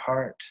 with your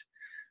heart,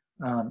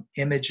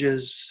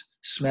 images,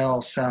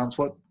 smells, sounds.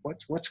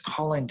 What's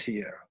calling to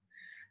you?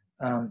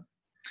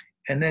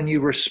 And then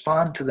you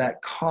respond to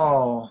that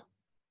call.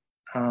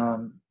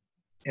 And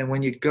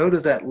when you go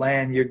to that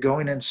land, you're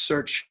going in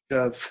search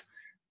of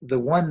the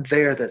one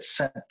there that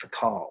sent the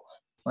call.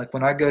 Like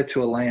when I go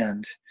to a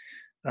land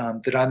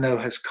that I know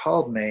has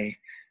called me,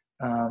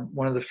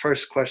 one of the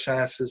first questions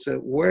I ask is,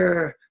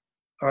 where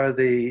are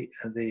the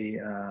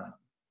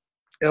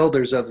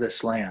elders of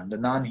this land, the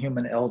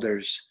non-human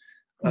elders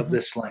of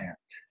this land?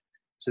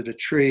 Is it a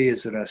tree?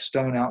 Is it a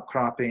stone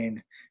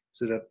outcropping?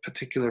 Is it a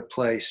particular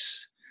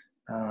place?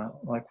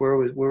 Like where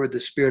would the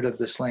spirit of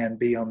this land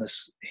be on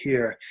this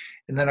here?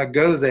 And then I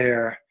go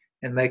there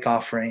and make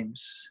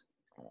offerings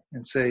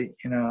and say,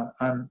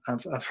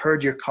 I've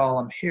heard your call.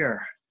 I'm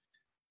here.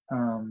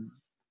 And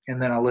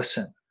then I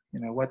listen.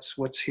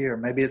 What's here?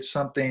 Maybe it's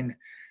something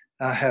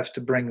I have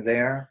to bring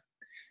there.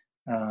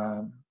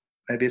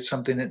 Maybe it's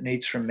something it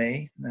needs from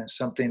me.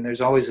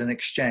 There's always an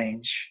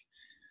exchange,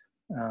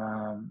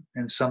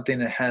 and something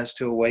that has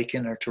to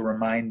awaken or to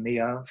remind me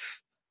of.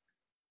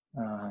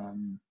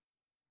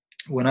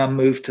 When I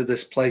moved to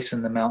this place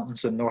in the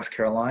mountains of North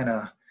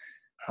Carolina,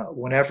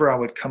 whenever I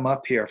would come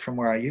up here from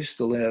where I used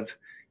to live,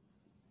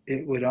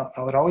 I would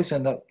always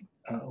end up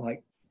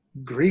like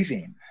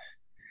grieving,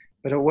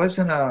 but it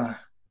wasn't a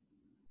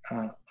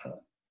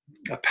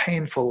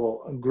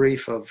painful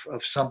grief of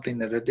something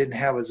that I didn't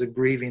have. As a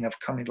grieving of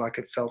coming, like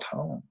it felt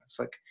home. It's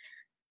like,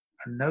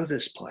 I know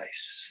this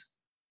place.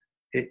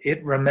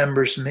 It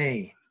remembers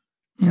me.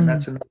 And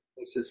that's another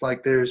place. It's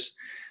like there's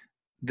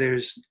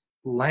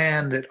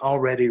land that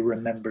already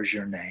remembers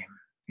your name.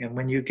 And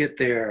when you get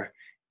there,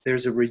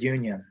 there's a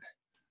reunion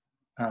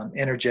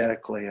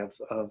energetically of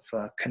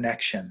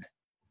connection,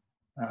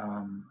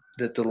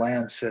 that the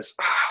land says,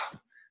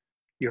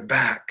 you're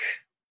back,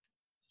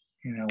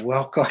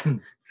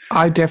 welcome.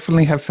 I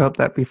definitely have felt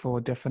that before,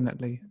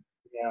 definitely.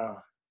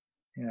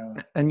 Yeah.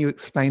 And you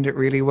explained it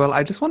really well.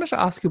 I just wanted to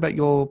ask you about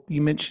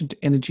you mentioned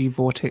energy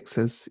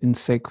vortexes in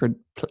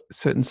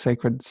certain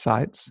sacred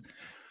sites.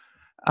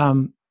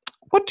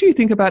 What do you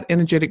think about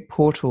energetic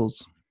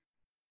portals?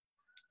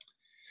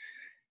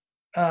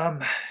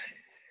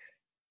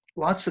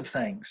 Lots of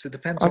things. It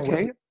depends on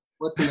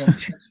what the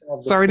intention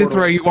of the Sorry to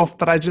throw you off,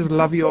 but I just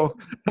love your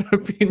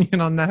opinion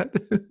on that.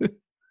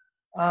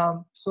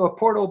 So a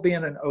portal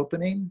being an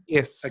opening.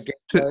 Yes. A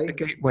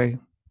gateway.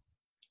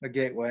 A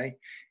gateway.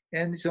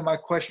 And so my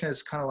question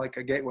is kind of like,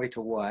 a gateway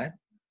to what?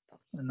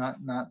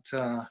 Not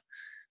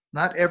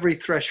every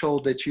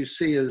threshold that you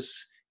see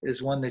is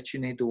one that you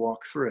need to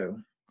walk through,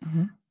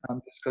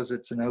 just because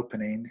it's an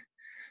opening.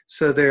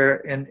 So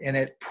there, and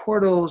at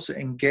portals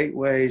and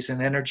gateways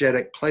and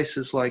energetic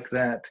places like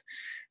that,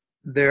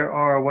 there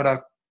are what I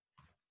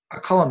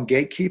call them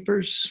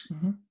gatekeepers.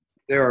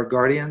 There are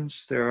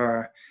guardians. There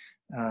are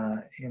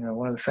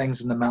One of the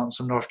things in the mountains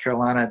of North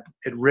Carolina,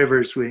 at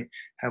rivers, we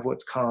have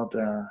what's called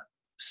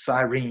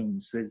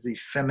sirens. There's the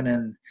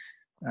feminine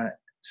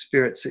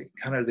spirits,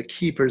 kind of the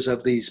keepers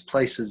of these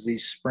places,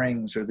 these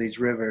springs or these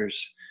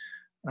rivers.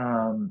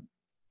 And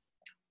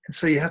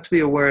so you have to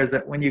be aware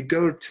that when you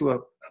go to a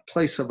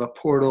place of a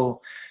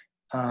portal,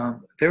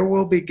 there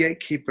will be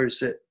gatekeepers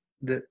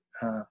that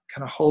kind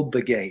of hold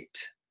the gate.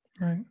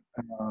 Right.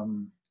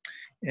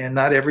 And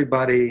not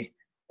everybody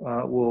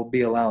will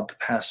be allowed to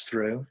pass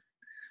through.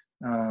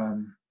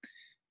 And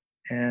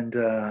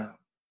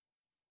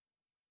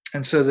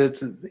so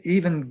that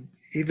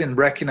even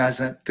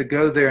recognizing that, to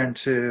go there and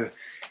to,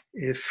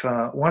 if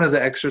one of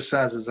the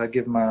exercises I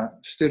give my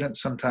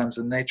students sometimes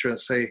in nature, I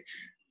say,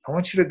 I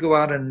want you to go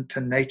out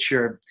into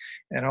nature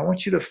and I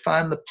want you to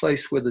find the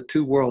place where the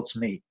two worlds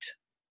meet.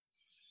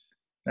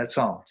 That's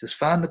all. Just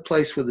find the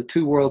place where the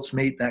two worlds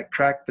meet, that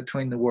crack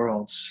between the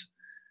worlds,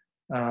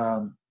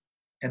 and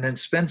then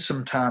spend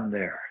some time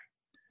there.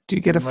 Do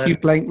you get a few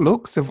blank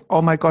looks of,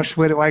 oh my gosh,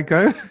 where do I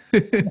go?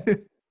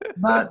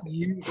 Not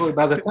usually.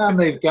 By the time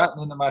they've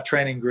gotten into my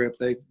training group,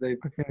 they're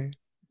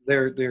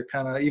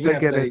kind of,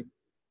 even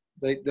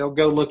if they'll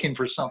go looking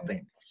for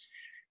something.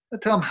 I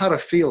tell them how to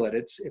feel it.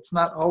 It's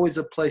not always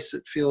a place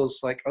that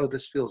feels like, oh,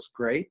 this feels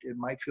great. It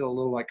might feel a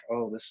little like,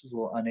 oh, this is a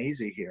little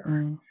uneasy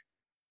here.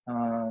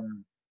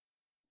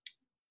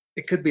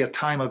 It could be a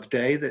time of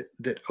day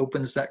that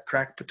opens that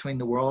crack between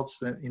the worlds,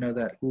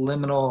 that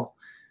liminal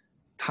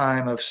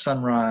time of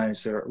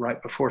sunrise or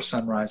right before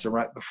sunrise or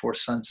right before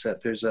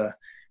sunset. There's an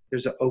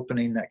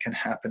opening that can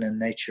happen in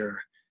nature.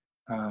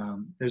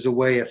 There's a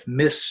way, if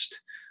mist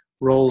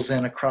rolls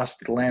in across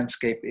the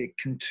landscape, it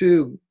can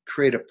too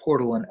create a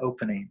portal and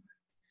opening.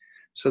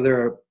 So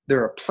there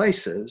are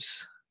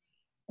places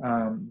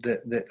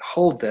that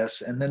hold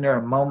this, and then there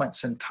are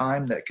moments in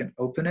time that can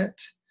open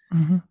it.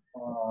 Mm-hmm.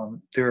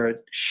 There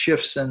are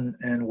shifts in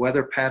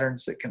weather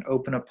patterns that can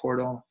open a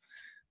portal.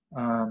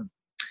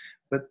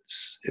 But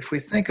if we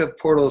think of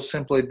portals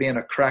simply being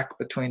a crack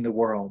between the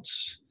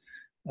worlds,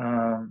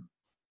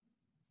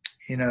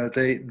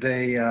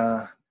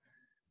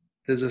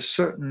 there's a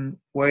certain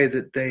way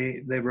that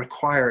they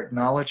require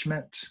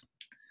acknowledgement.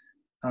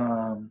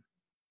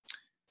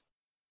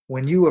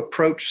 When you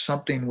approach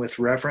something with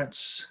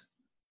reverence,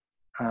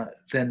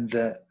 then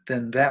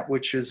that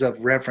which is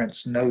of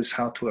reverence knows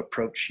how to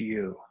approach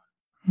you.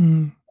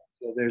 Mm.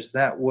 So there's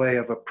that way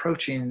of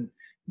approaching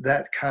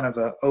that kind of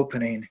a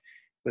opening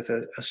with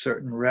a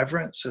certain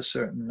reverence, a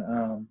certain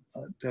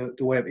the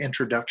way of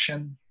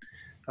introduction,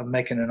 of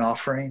making an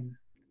offering,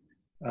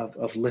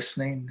 of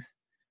listening,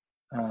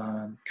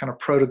 kind of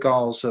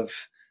protocols of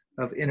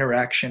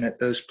interaction at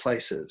those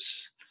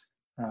places.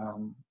 I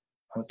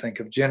would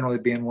think of generally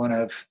being one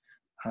of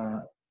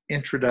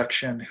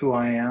introduction, who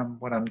I am,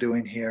 what I'm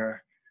doing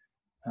here,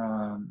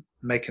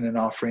 making an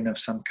offering of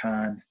some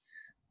kind,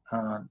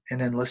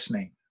 and then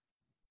listening.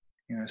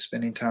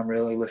 Spending time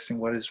really listening.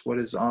 What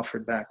is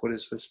offered back? What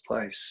is this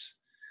place?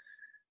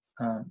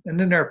 And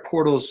then there are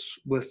portals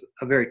with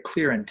a very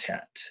clear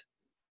intent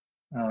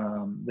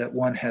that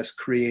one has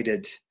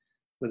created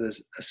with a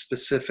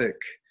specific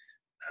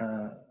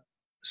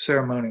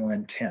ceremonial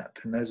intent,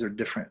 and those are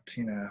different.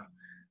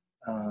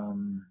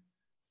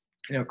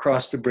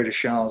 Across the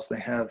British Isles, they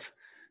have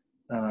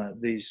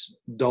these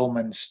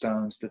dolmen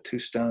stones, the two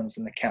stones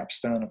and the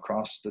capstone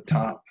across the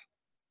top,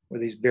 were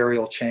these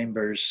burial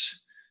chambers.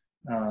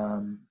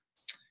 And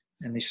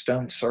these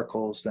stone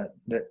circles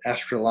that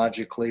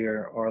astrologically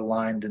are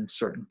aligned in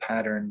certain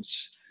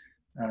patterns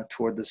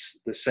toward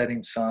the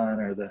setting sun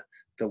or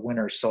the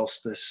winter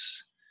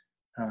solstice,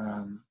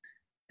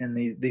 and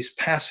these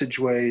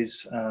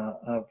passageways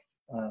of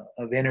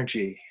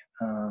energy.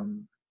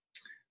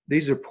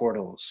 These are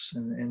portals,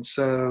 and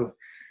so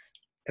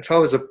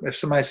if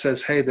somebody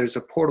says, "Hey, there's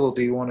a portal.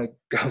 Do you want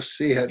to go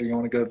see it, or you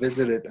want to go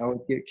visit it?" I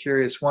would get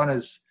curious. One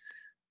is,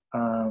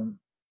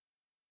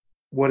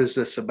 what is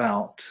this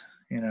about?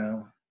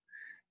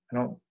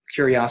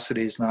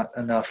 Curiosity is not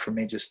enough for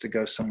me just to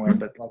go somewhere,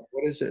 but like,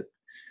 what is it?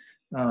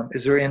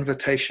 Is there an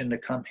invitation to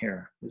come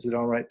here? Is it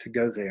all right to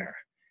go there?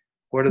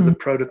 What are the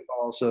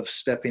protocols of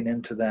stepping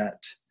into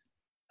that,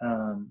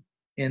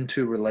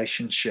 into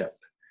relationship?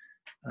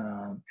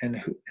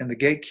 And the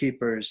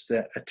gatekeepers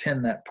that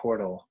attend that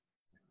portal,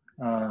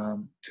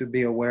 to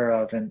be aware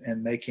of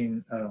and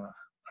making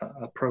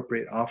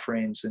appropriate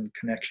offerings in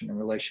connection and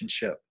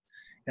relationship,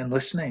 and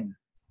listening,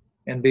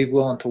 and be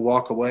willing to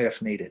walk away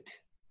if needed.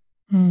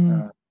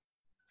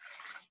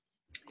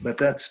 But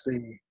that's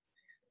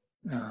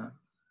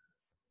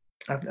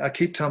I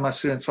keep telling my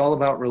students, all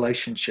about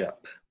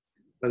relationship,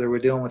 whether we're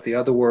dealing with the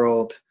other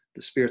world,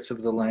 the spirits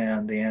of the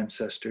land, the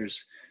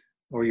ancestors,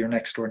 or your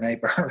next door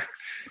neighbor.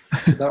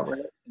 It's about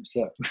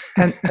relationship.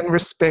 and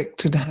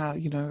respect, and how,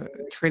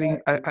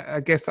 treading, I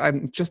guess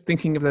I'm just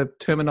thinking of the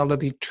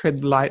terminology,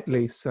 tread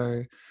lightly.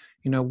 So,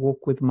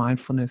 walk with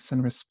mindfulness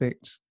and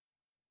respect.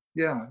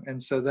 Yeah.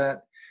 And so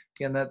that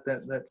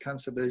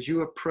concept, as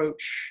you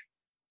approach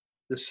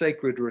the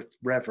sacred with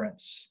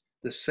reverence,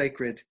 the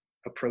sacred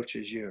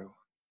approaches you.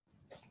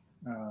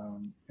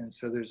 And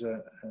so there's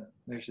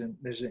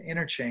an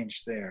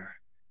interchange there.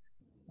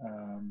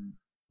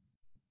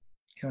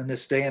 In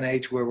this day and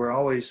age where we're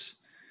always,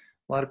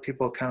 a lot of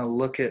people kind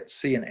of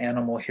see an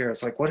animal here.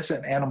 It's like, what is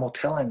that animal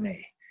telling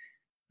me?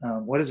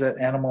 What does that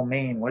animal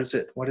mean? What's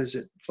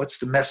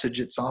the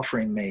message it's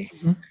offering me?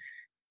 Mm-hmm.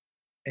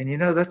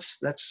 And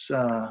that's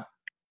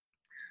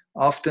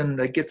often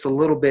that gets a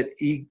little bit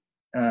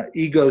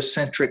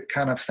egocentric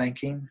kind of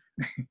thinking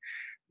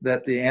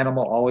that the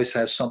animal always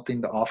has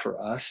something to offer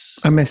us.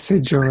 A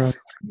message or a...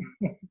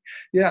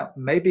 Yeah,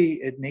 maybe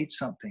it needs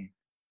something.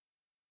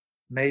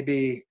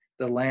 Maybe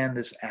the land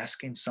is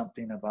asking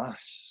something of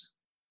us.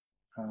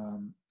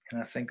 And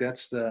I think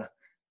that's the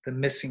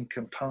missing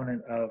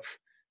component of...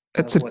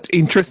 That's an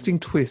interesting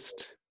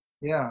twist.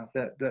 Yeah,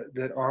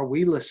 that are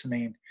we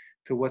listening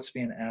to what's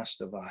being asked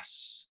of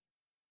us,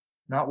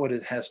 not what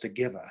it has to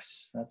give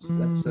us. That's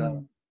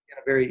a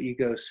very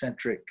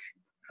egocentric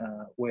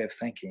way of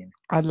thinking.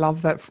 I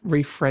love that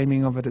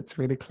reframing of it. It's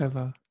really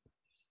clever.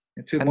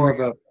 It's more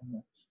of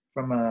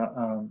from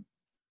a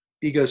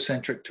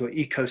egocentric to an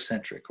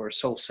ecocentric or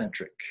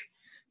soul-centric.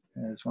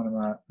 As one of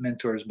my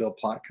mentors, Bill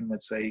Plotkin,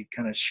 would say, he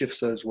kind of shifts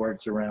those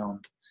words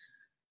around.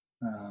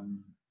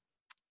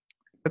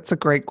 That's a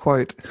great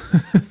quote.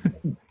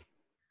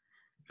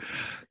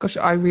 Gosh,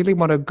 I really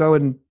want to go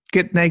and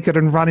get naked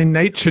and run in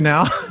nature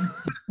now.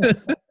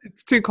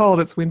 It's too cold.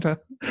 It's winter.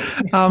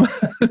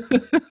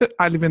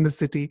 I live in the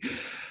city.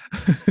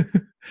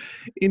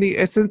 In the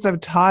essence of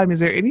time, is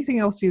there anything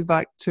else you'd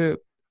like to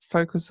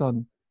focus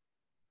on?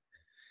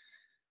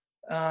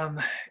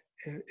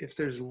 If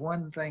there's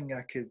one thing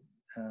I could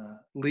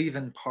leave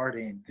in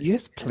parting.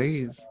 Yes,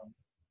 please.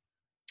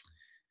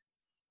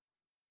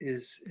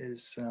 Is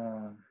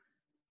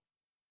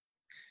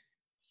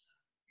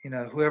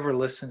whoever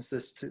listens to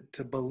this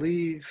to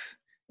believe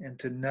and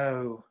to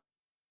know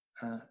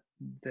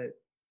that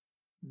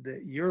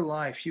your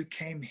life, you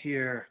came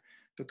here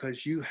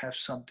because you have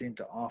something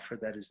to offer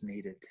that is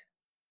needed.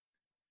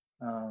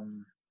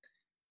 And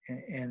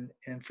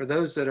for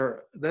those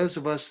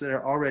of us that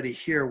are already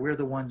here, we're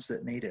the ones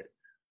that need it,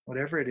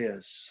 whatever it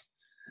is.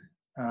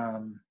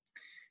 And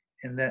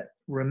that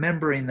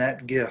remembering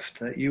that gift,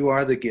 that you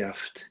are the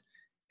gift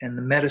and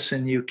the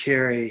medicine you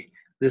carry,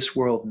 this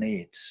world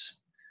needs.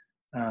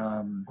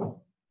 And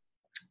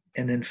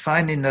then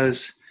finding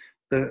those,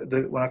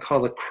 what I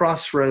call the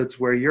crossroads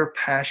where your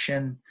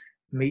passion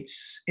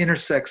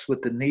intersects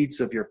with the needs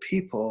of your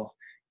people,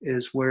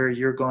 is where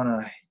you're going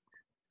to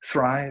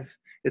thrive.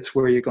 It's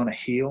where you're going to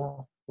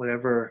heal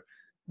whatever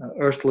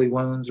earthly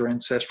wounds or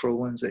ancestral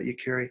wounds that you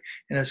carry.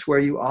 And it's where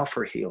you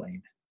offer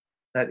healing,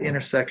 that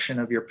intersection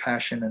of your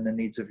passion and the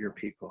needs of your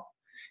people.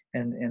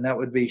 And that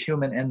would be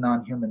human and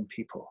non-human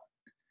people,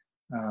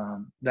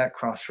 that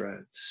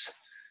crossroads.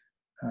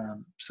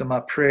 So my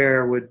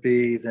prayer would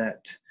be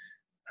that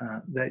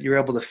you're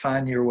able to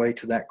find your way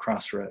to that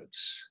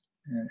crossroads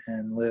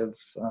and live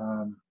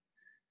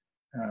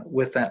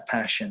with that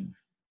passion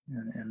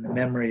and the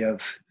memory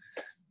of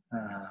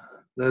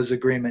those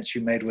agreements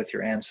you made with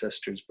your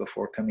ancestors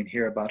before coming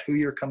here about who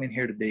you're coming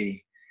here to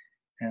be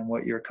and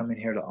what you're coming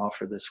here to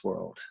offer this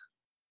world.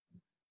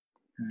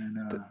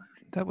 And,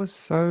 that was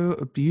so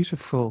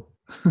beautiful.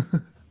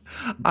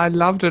 I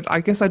loved it.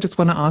 I guess I just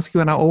want to ask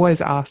you, and I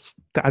always ask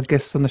our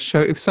guests on the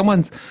show, if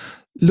someone's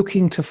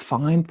looking to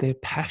find their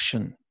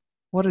passion,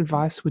 what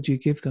advice would you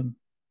give them?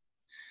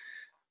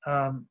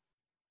 I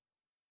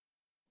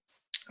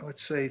would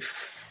say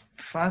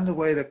find a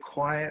way to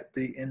quiet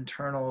the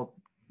internal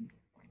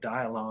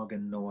dialogue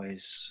and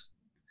noise.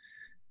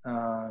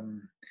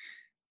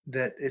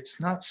 That it's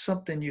not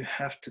something you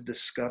have to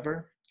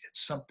discover,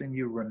 it's something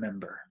you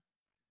remember.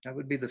 That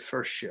would be the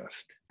first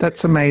shift.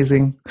 That's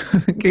amazing.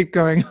 Keep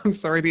going. I'm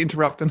sorry to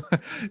interrupt.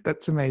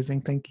 That's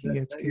amazing. Thank you.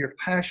 That your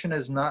passion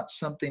is not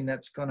something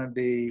that's going to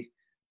be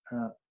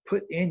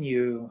put in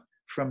you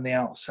from the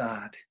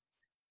outside.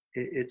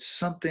 It's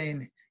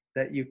something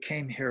that you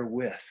came here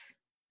with.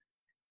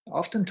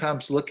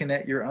 Oftentimes, looking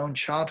at your own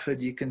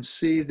childhood, you can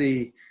see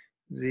the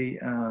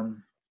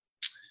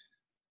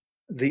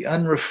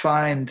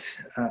unrefined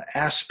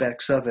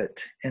aspects of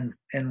it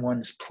in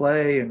one's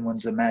play and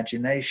one's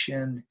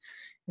imagination,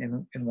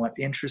 in what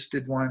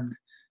interested one,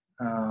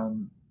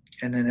 and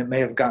then it may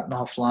have gotten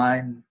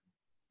offline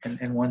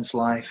in one's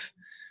life.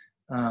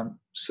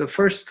 So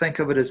first, think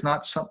of it as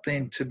not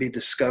something to be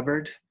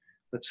discovered,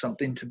 but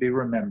something to be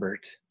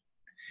remembered,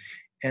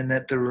 and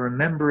that the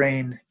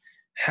remembering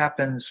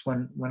happens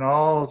when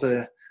all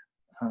the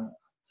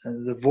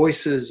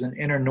voices and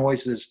inner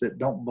noises that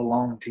don't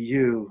belong to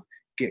you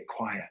get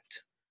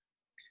quiet,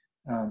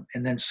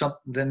 and then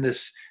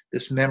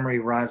this memory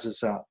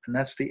rises up, and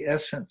that's the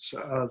essence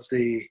of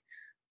the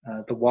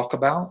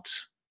walkabout,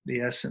 the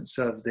essence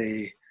of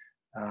the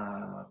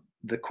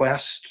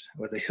quest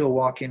or the hill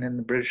walking in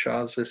the British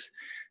Isles.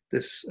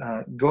 This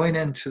going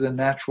into the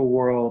natural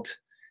world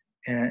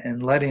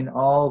and letting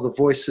all the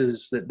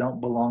voices that don't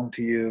belong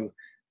to you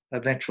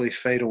eventually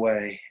fade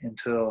away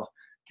until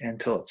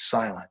it's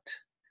silent.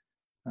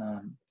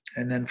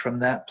 And then from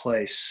that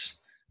place,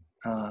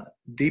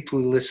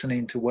 deeply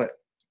listening to what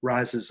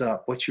rises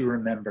up, what you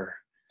remember,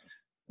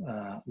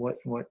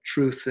 what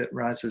truth that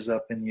rises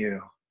up in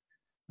you.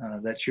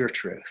 That's your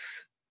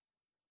truth.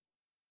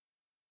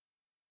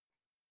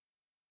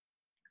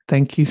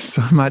 Thank you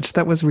so much.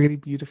 That was really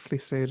beautifully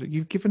said.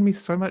 You've given me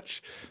so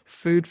much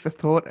food for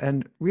thought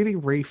and really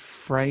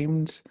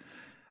reframed,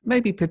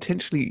 maybe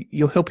potentially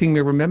you're helping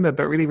me remember,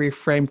 but really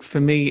reframed for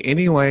me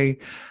anyway,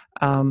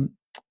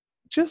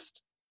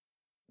 just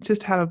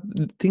how to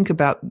think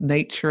about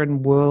nature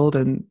and world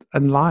and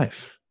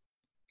life.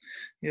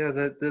 Yeah,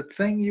 the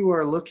thing you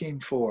are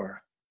looking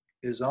for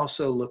is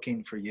also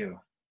looking for you.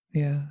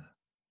 Yeah.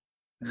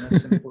 And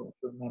that's important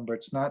to remember.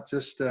 It's not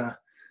just a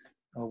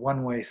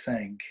one-way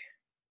thing.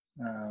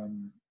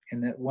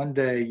 And that one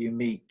day you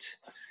meet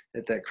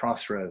at that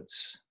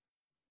crossroads.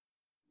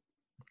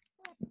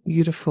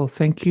 Beautiful.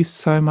 Thank you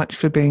so much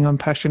for being on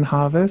Passion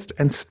Harvest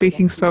and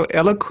speaking so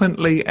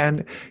eloquently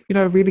and,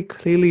 really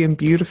clearly and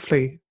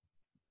beautifully.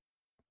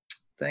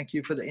 Thank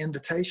you for the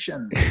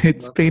invitation.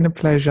 It's been a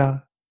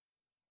pleasure.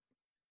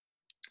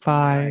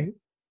 Bye. Right.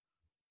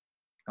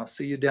 I'll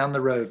see you down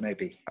the road,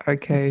 maybe.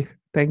 Okay.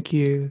 Thank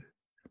you.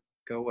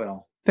 Go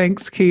well.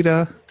 Thanks,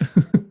 Keita.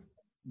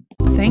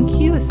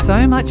 Thank you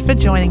so much for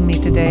joining me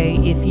today.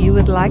 If you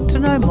would like to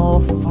know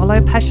more,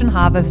 follow Passion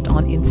Harvest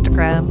on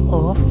Instagram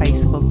or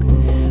Facebook.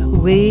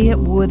 We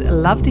would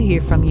love to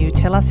hear from you.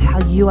 Tell us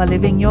how you are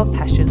living your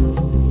passions.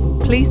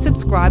 Please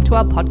subscribe to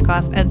our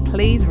podcast and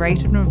please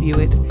rate and review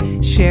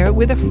it. Share it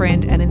with a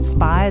friend and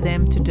inspire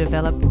them to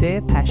develop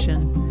their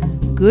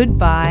passion.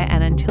 Goodbye,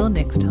 and until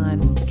next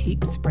time,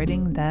 keep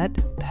spreading that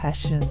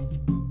passion.